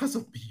 Because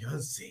of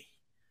Beyonce.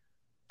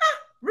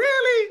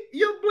 Really?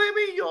 You're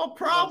blaming your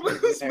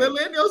problems?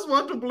 Millennials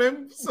want to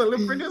blame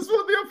celebrities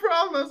for their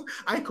problems.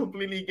 I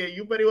completely get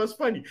you, but it was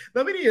funny.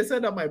 The minute you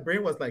said that, my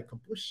brain was like,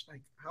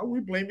 like, how are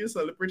we blaming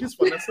celebrities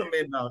for not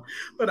settling down?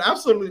 But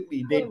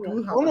absolutely, they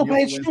do have. But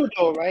it's true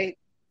though, right?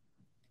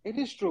 It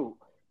is true.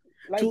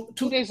 Like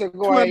 2 days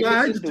ago, I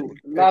listened to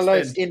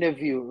Lala's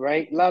interview,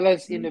 right?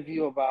 Lala's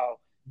interview about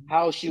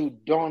how she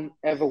don't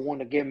ever want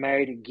to get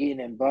married again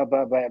and blah,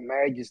 blah, blah.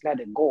 Marriage is not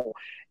a goal.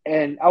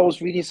 And I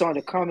was reading some of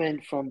the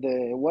comment from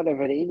the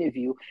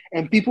interview,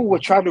 and people were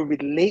trying to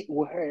relate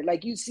with her.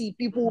 Like, you see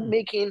people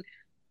making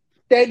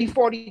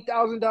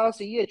 $30,000-$40,000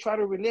 a year, try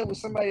to relate with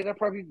somebody that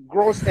probably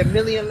grossed $1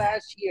 million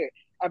last year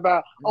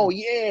about,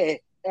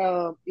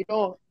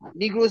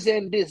 Negroes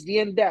and this,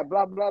 and that,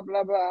 blah, blah,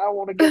 blah, blah. I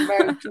want to get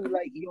married too.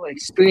 Like, your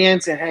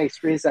experience and her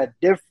experience are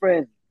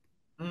different.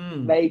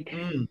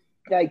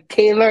 like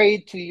tailor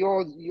it to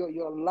your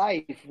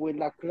life with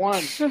like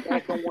one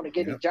that don't want to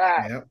get a Yep.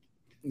 job, Yep.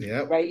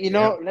 Yep. right? You Yep.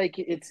 know, like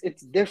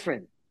it's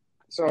different.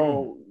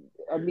 So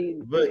I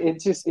mean, But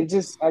it's just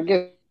I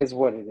guess it's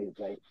what it is,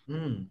 like.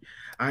 mm,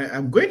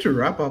 I'm going to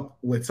wrap up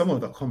with some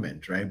of the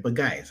comments, right? But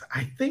guys,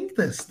 I think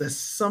there's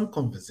some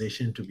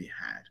conversation to be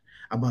had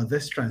about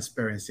this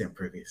transparency and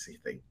privacy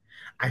thing.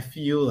 I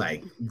feel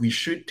like we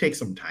should take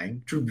some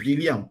time to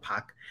really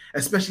unpack,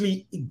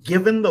 especially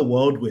given the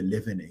world we're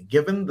living in,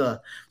 given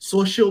the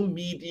social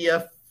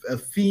media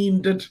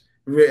themed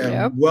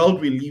Yep. world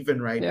we live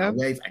in right now, Yep.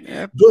 where it's like,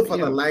 Yep. do it for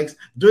the Yep. likes,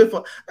 do it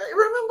for.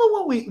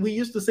 Remember when we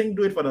used to sing,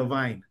 do it for the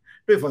vine,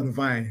 do it for the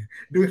vine,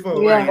 do it for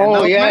the Yeah. vine, and Oh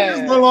now vine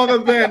is no yeah, longer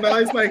there. Now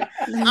it's like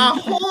our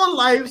whole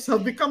lives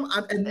have become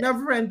a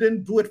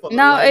never-ending do it for the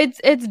Now like.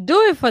 it's do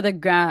it for the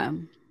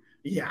gram.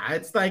 Yeah,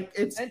 it's like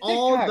it's and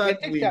all TikTok,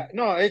 that and we. TikTok.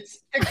 No, it's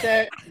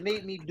TikTok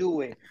made me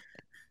do it.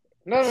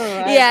 No, no,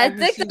 no. Yeah, I've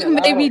seen TikTok a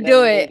made lot me of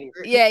do them it. lately.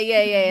 Yeah,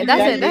 yeah, yeah, yeah. That's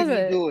TikTok it. really made That's me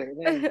it. do it.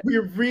 Like, we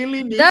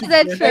really need to That's a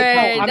get like,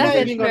 no, trend. I'm That's not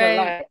a even gonna trend.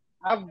 lie.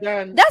 I've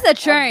done, That's a I've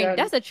trend. done,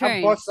 That's a I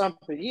trend. bought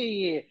something. Yeah,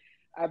 yeah, yeah.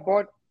 I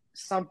bought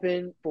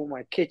something for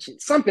my kitchen.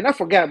 Something I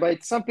forgot, but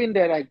it's something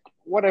that I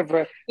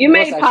whatever You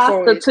because made I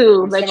saw pasta it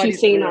too on that you somebody's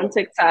seen on reel.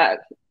 TikTok.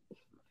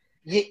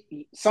 Yeah,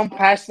 some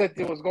pasta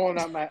that was going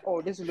on. I'm like,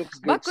 oh, this looks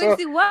But good. So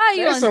Quincy, why are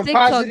you there's on some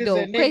TikTok positives though?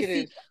 and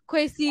negatives.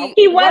 Quincy,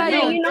 He why I'm are you wasn't.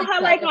 not on on You know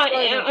how TikTok. like I'm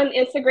starting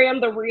on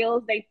Instagram the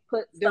reels they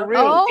put the stuff from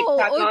reels.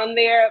 TikTok Oh, on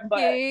there, but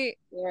okay. it's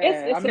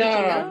Yeah, I'm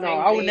essentially the no, no. same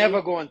I would thing.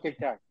 never go on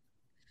TikTok.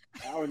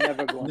 I would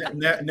never go on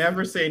TikTok.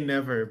 never say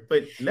never.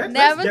 But let's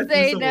Never get to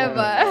say some of the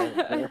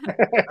never.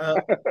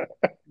 uh,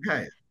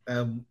 guys.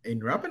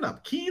 In wrapping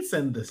up, Keith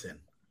send this in.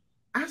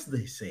 As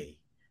they say,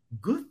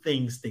 good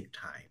things take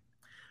time.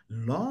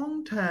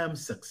 Long-term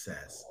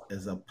success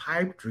is a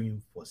pipe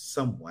dream for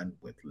someone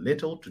with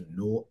little to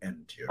no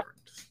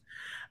endurance.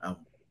 Um,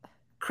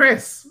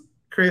 Chris,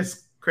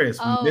 Chris, we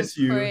Oh, miss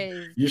you.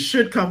 Chris. You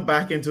should come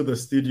back into the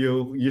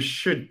studio. You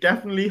should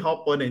definitely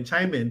hop on and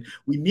chime in.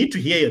 We need to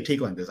hear your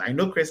take on this. I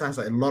know Chris has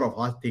a lot of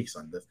hot takes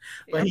on this,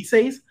 but Yep. he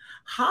says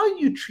how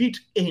you treat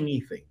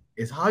anything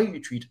is how you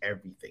treat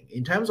everything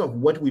in terms of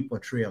what we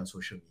portray on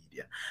social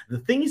media. The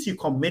things you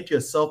commit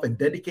yourself and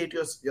dedicate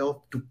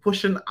yourself to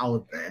pushing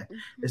out there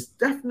is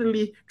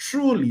definitely,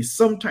 truly,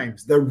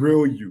 sometimes the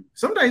real you.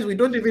 Sometimes we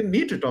don't even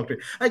need to talk to it.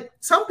 Like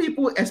some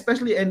people,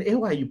 especially, and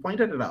AY, you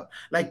pointed it out,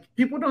 like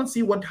people don't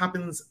see what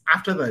happens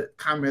after the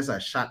cameras are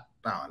shut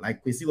down.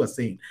 Like Kwesi was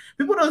saying,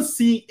 people don't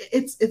see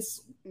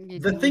it's You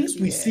the don't things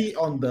see we it. see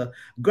on the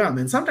ground,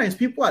 and sometimes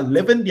people are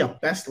living their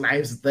best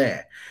lives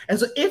there. And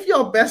so, if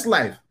your best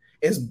life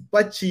is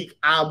butt cheek,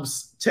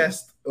 abs,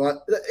 chest,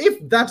 or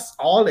if that's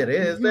all it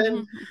is,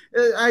 then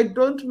I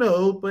don't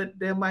know, but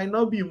there might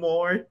not be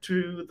more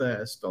to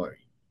the story.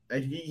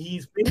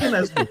 He's making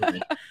us know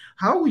that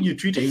how will you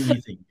treat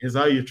anything is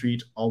how you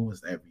treat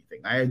almost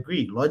everything. I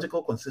agree.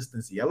 Logical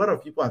consistency. A lot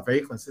of people are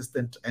very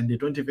consistent and they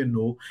don't even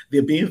know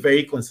they're being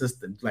very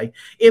consistent. Like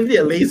if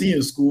they're lazy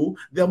in school,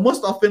 they're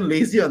most often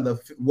lazy on the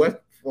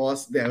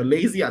workforce. They're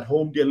lazy at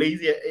home. They're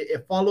lazy.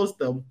 It follows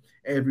them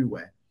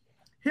everywhere.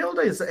 Hill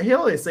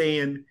is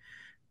saying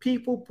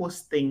people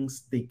post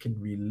things they can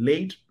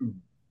relate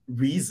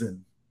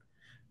reason.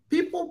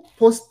 People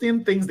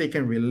posting things they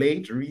can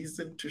relate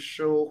reason to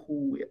show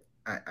who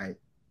I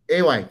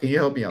AY, can you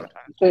help me out?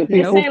 So He's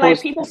Nope. people saying like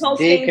post people post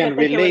they things can that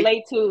they can relate.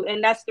 relate to,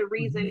 and that's the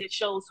reason Mhm. it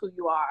shows who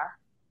you are.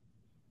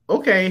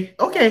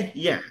 Okay,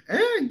 yeah.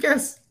 I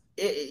guess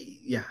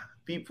yeah,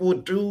 people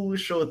do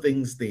show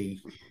things they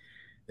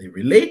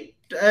relate,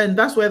 and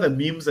that's where the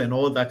memes and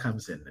all that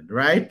comes in,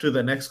 right? To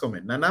the next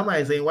comment. Nanama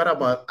is saying, what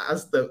about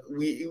us, the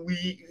we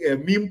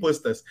meme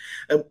posters?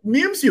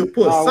 Memes you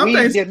post No, we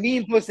sometimes. the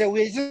meme poster.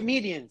 We're just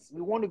comedians.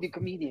 We want to be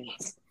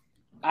comedians.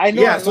 I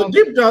know. Yeah, I so love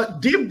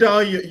deep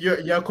down, you're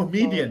a uh,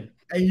 comedian,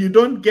 and you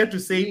don't get to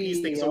say these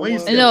things. yeah. So I when you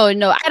want say, No,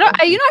 no, I don't.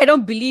 something, I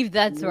don't believe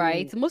that's yeah.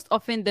 right. Most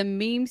often, the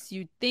memes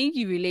you think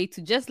you relate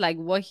to, just like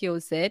what Hill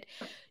said,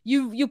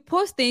 you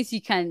post things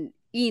you can,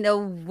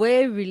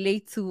 way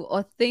relate to,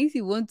 or things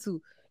you want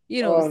to,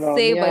 Oh no,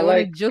 say, me. but I you want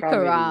to like joke comedy.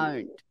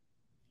 around.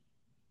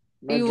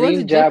 My You want to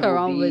dream joke job will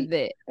around with be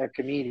it. a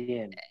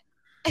comedian.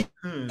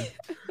 hmm.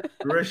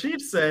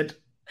 Rashid said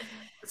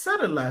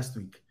it last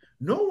week.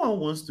 No one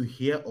wants to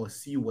hear or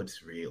see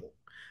what's real.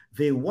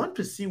 They want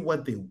to see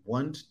what they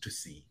want to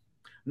see,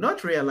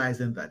 not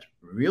realizing that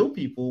real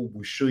people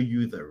will show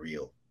you the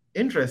real.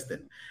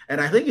 Interesting.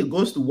 And I think it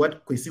goes to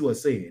what Kwesi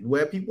was saying,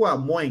 where people are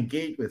more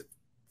engaged with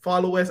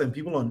followers and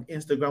people on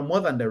Instagram more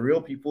than the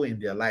real people in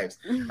their lives.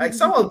 Like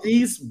some of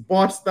these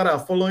bots that are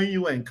following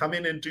you and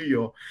coming into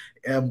your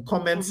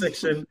comment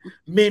section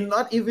may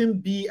not even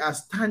be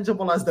as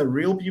tangible as the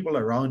real people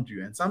around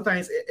you. And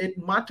sometimes it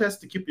matters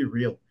to keep it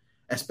real,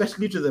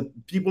 especially to the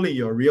people in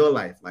your real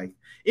life. Like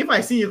if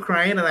I see you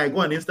crying and I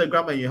go on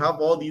Instagram and you have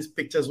all these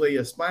pictures where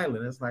you're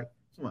smiling, it's like,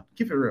 come on,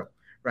 keep it real,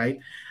 right?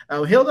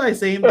 Hilda is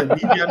saying the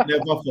media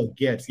never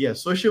forgets.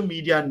 Yes, social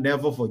media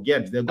never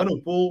forgets. They're going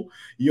to pull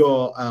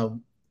your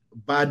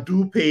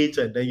Badu page,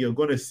 and then you're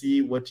going to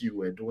see what you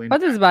were doing.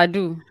 What is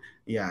Badu?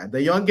 Yeah,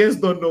 the youngest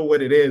don't know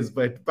what it is,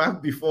 but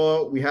back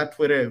before we had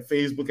Twitter and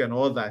Facebook and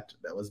all that,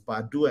 there was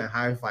Badu and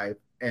High Five.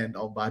 And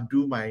on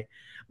Badu, my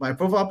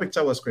profile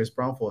picture was Chris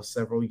Brown for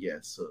several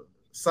years. So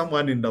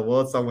someone in the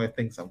world somewhere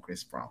thinks I'm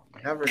Chris Brown.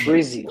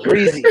 Breezy. That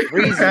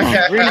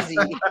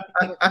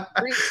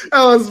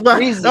was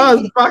back in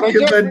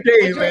the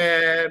day,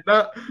 man.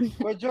 That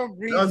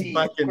was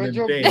back in the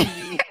day.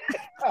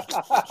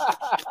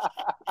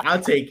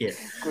 I'll take it.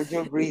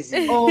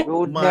 Breezy.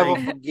 You'll never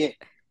forget.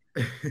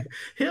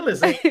 Hill is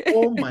saying,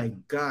 oh my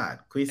God,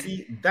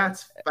 Kwesi,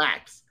 that's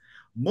facts.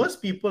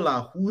 Most people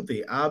are who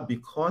they are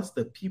because of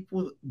the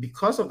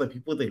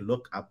people they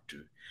look up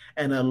to.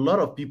 And a lot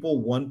of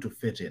people want to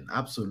fit in.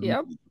 Absolutely.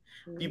 Yep.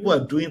 People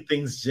are doing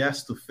things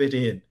just to fit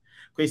in.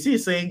 Kwesi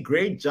is saying,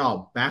 great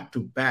job, back to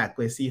back.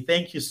 Kwesi,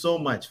 thank you so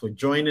much for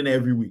joining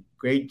every week.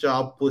 Great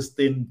job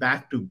posting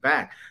back to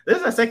back. This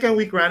is the second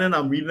week running.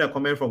 I'm reading a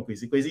comment from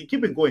Kwesi. Kwesi,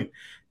 keep it going.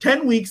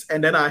 10 weeks,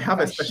 and then I have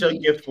a special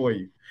gift for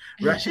you.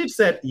 Rashid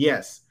said,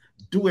 yes,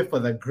 do it for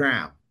the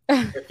gram.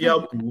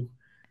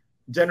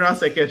 General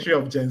Secretary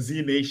of Gen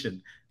Z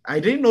Nation. I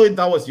didn't know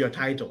that was your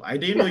title. I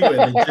didn't know you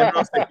were the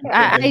General Secretary.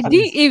 I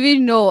didn't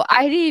even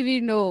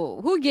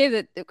know. Who gave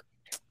it?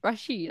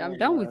 Rashid, I'm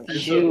done with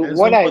you.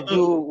 What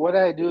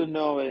I do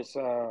know is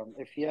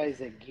Ifya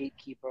is a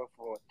gatekeeper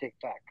for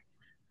TikTok.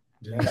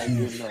 I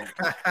do know.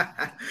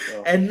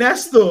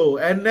 Ernesto,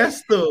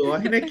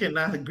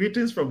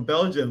 greetings from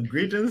Belgium.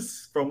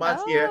 Greetings from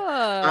us here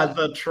at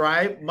the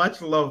tribe.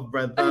 Much love,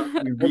 brother.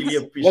 We really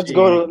appreciate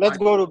it. Let's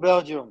go to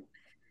Belgium.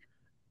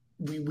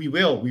 We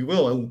will.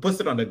 We'll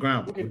post it on the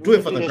ground. We'll do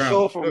it for the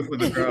ground. Do it for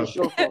the ground.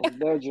 Show from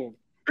Belgium.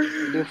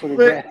 Do it for the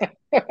ground.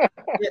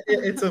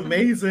 It's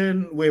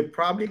amazing. We're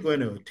probably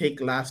going to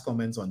take last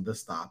comments on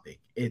this topic.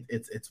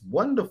 It's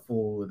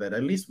wonderful that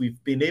at least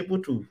we've been able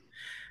to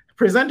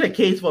present a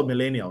case for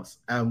millennials.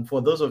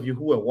 For those of you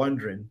who are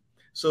wondering,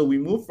 so we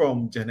moved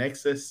from Gen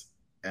X's,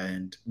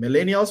 and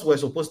millennials were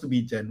supposed to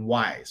be Gen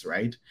Ys,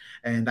 right?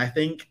 And I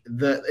think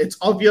it's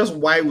obvious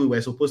why we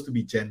were supposed to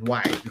be Gen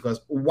Y, because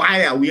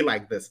why are we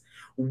like this?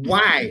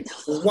 Why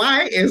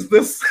is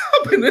this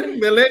happening?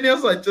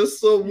 Millennials are just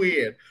so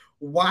weird.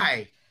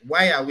 Why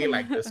are we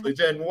like this? So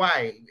Gen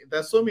Y,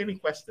 there's so many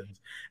questions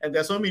and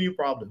there's so many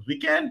problems. We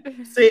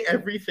can't say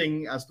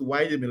everything as to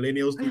why the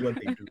millennials do what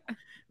they do.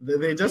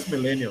 They're just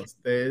millennials.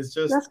 That's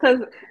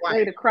because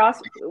we're the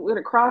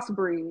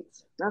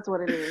crossbreeds. That's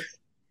what it is.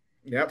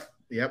 Yep.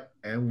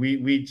 And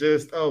we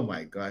just, oh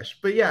my gosh.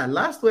 But yeah,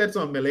 last words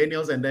on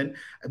millennials. And then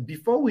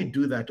before we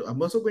do that,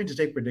 I'm also going to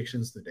take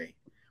predictions today.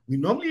 We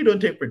normally don't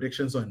take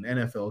predictions on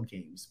NFL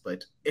games,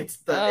 but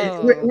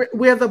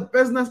we're the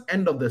business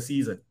end of the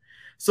season.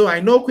 So I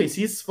know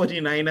Kwesi's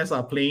 49ers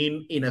are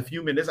playing in a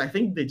few minutes. I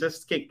think they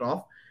just kicked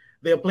off.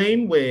 They're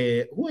playing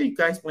who are you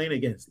guys playing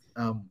against?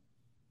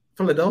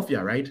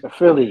 Philadelphia, right?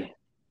 Philly.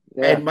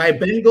 Yeah. And my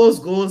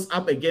Bengals goes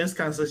up against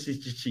Kansas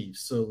City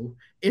Chiefs. So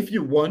if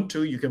you want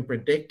to, you can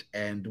predict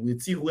and we'll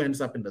see who ends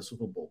up in the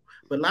Super Bowl.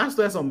 But last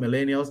words on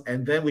millennials,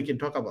 and then we can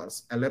talk about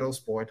a little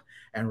sport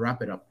and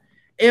wrap it up.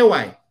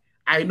 AY,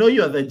 I know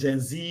you're the Gen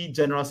Z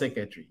General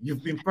Secretary.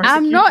 You've been persecuted.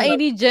 I'm not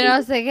any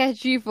General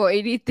Secretary for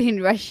anything,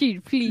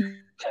 Rashid, please.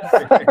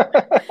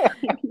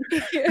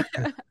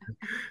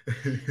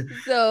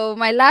 So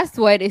my last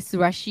word is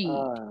Rashid.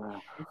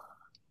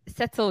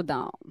 Settle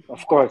down.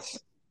 Of course.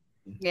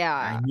 Yeah.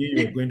 I knew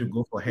you were going to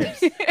go for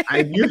heads.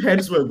 I knew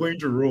heads were going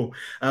to roll.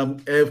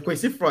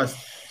 Kwesi Frost,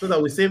 so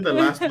that we save the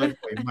last word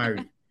for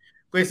Imari.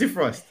 Kwesi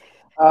Frost,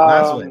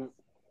 last word.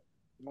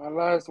 My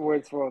last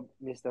words for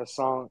Mr.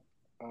 Song.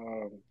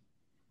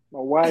 My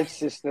wife's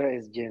sister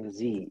is Gen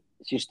Z.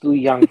 She's too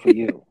young for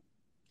you.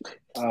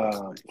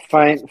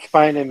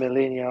 Find a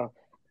millennial,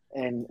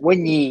 and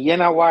when you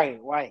know why?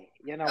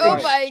 You know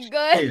oh my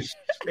God!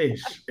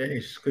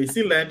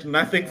 Kwesi learned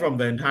nothing from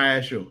the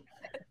entire show.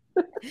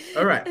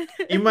 All right,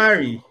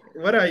 Imari,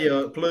 what are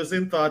your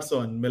closing thoughts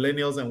on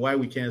millennials and why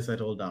we can't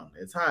settle down?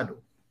 It's hard.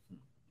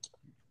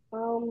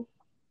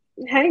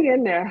 Hang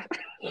in there,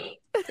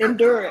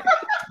 endure it.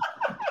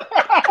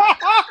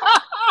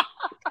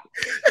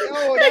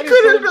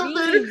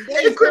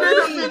 It couldn't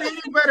have been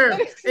any better.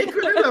 It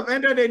couldn't have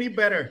ended any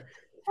better.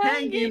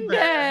 Hang in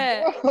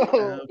there.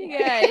 You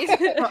guys.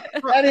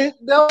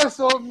 That was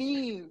so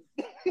mean.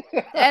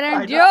 And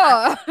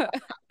endure.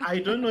 I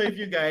don't know if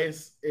you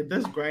guys,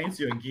 this grinds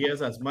your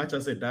gears as much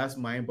as it does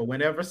mine, but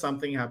whenever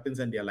something happens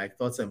and they're like,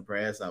 thoughts and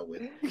prayers are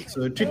with.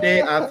 So today,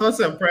 our thoughts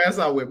and prayers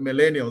are with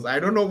millennials. I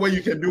don't know what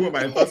you can do with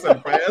my thoughts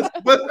and prayers,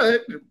 but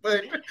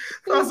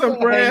thoughts and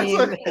prayers.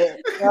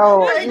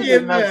 Hang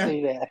in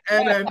there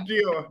and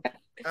endure.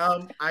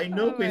 I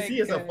know Kwesi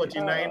is a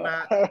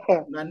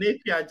 49er.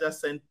 Nanepia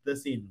just sent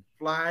this in.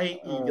 Fly,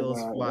 Eagles,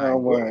 fly.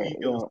 Go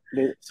Eagles.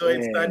 So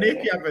it's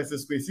Nanepia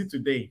versus Kwesi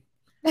today.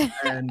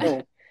 And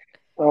don't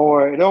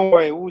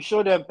worry. We'll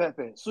show them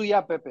Pepe.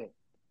 Suya Pepe.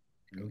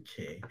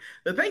 Okay.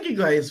 So thank you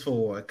guys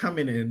for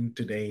coming in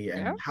today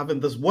and having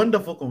this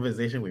wonderful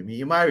conversation with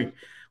me. Imari,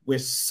 We're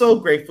so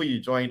grateful you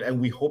joined, and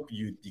we hope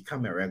you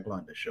become a regular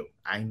on the show.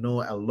 I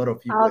know a lot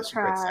of people are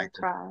super excited.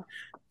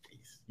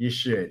 You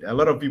should. A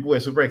lot of people were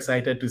super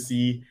excited to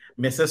see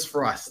Mrs.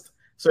 Frost.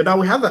 So now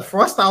we have the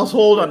Frost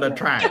household on the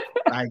track.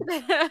 Like,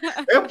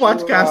 their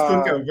podcast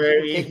took a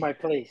very... Take my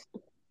place.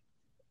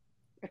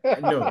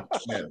 No.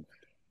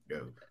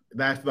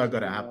 That's not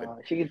going to happen.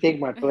 She can take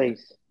my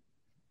place.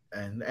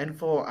 And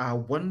for our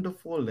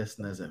wonderful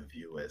listeners and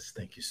viewers,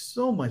 thank you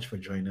so much for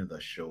joining the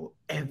show.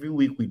 Every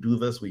week we do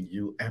this with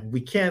you, and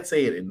we can't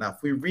say it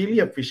enough. We really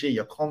appreciate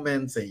your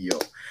comments and your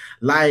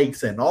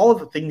likes and all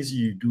the things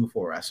you do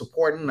for us,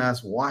 supporting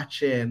us,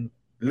 watching,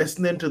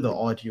 listening to the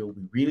audio.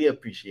 We really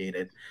appreciate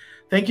it.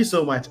 Thank you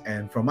so much.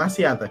 And from us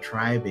here at the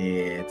Tribe,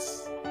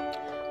 it's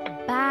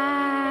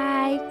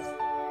bye.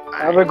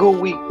 Have a good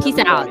week. Peace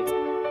everybody. out.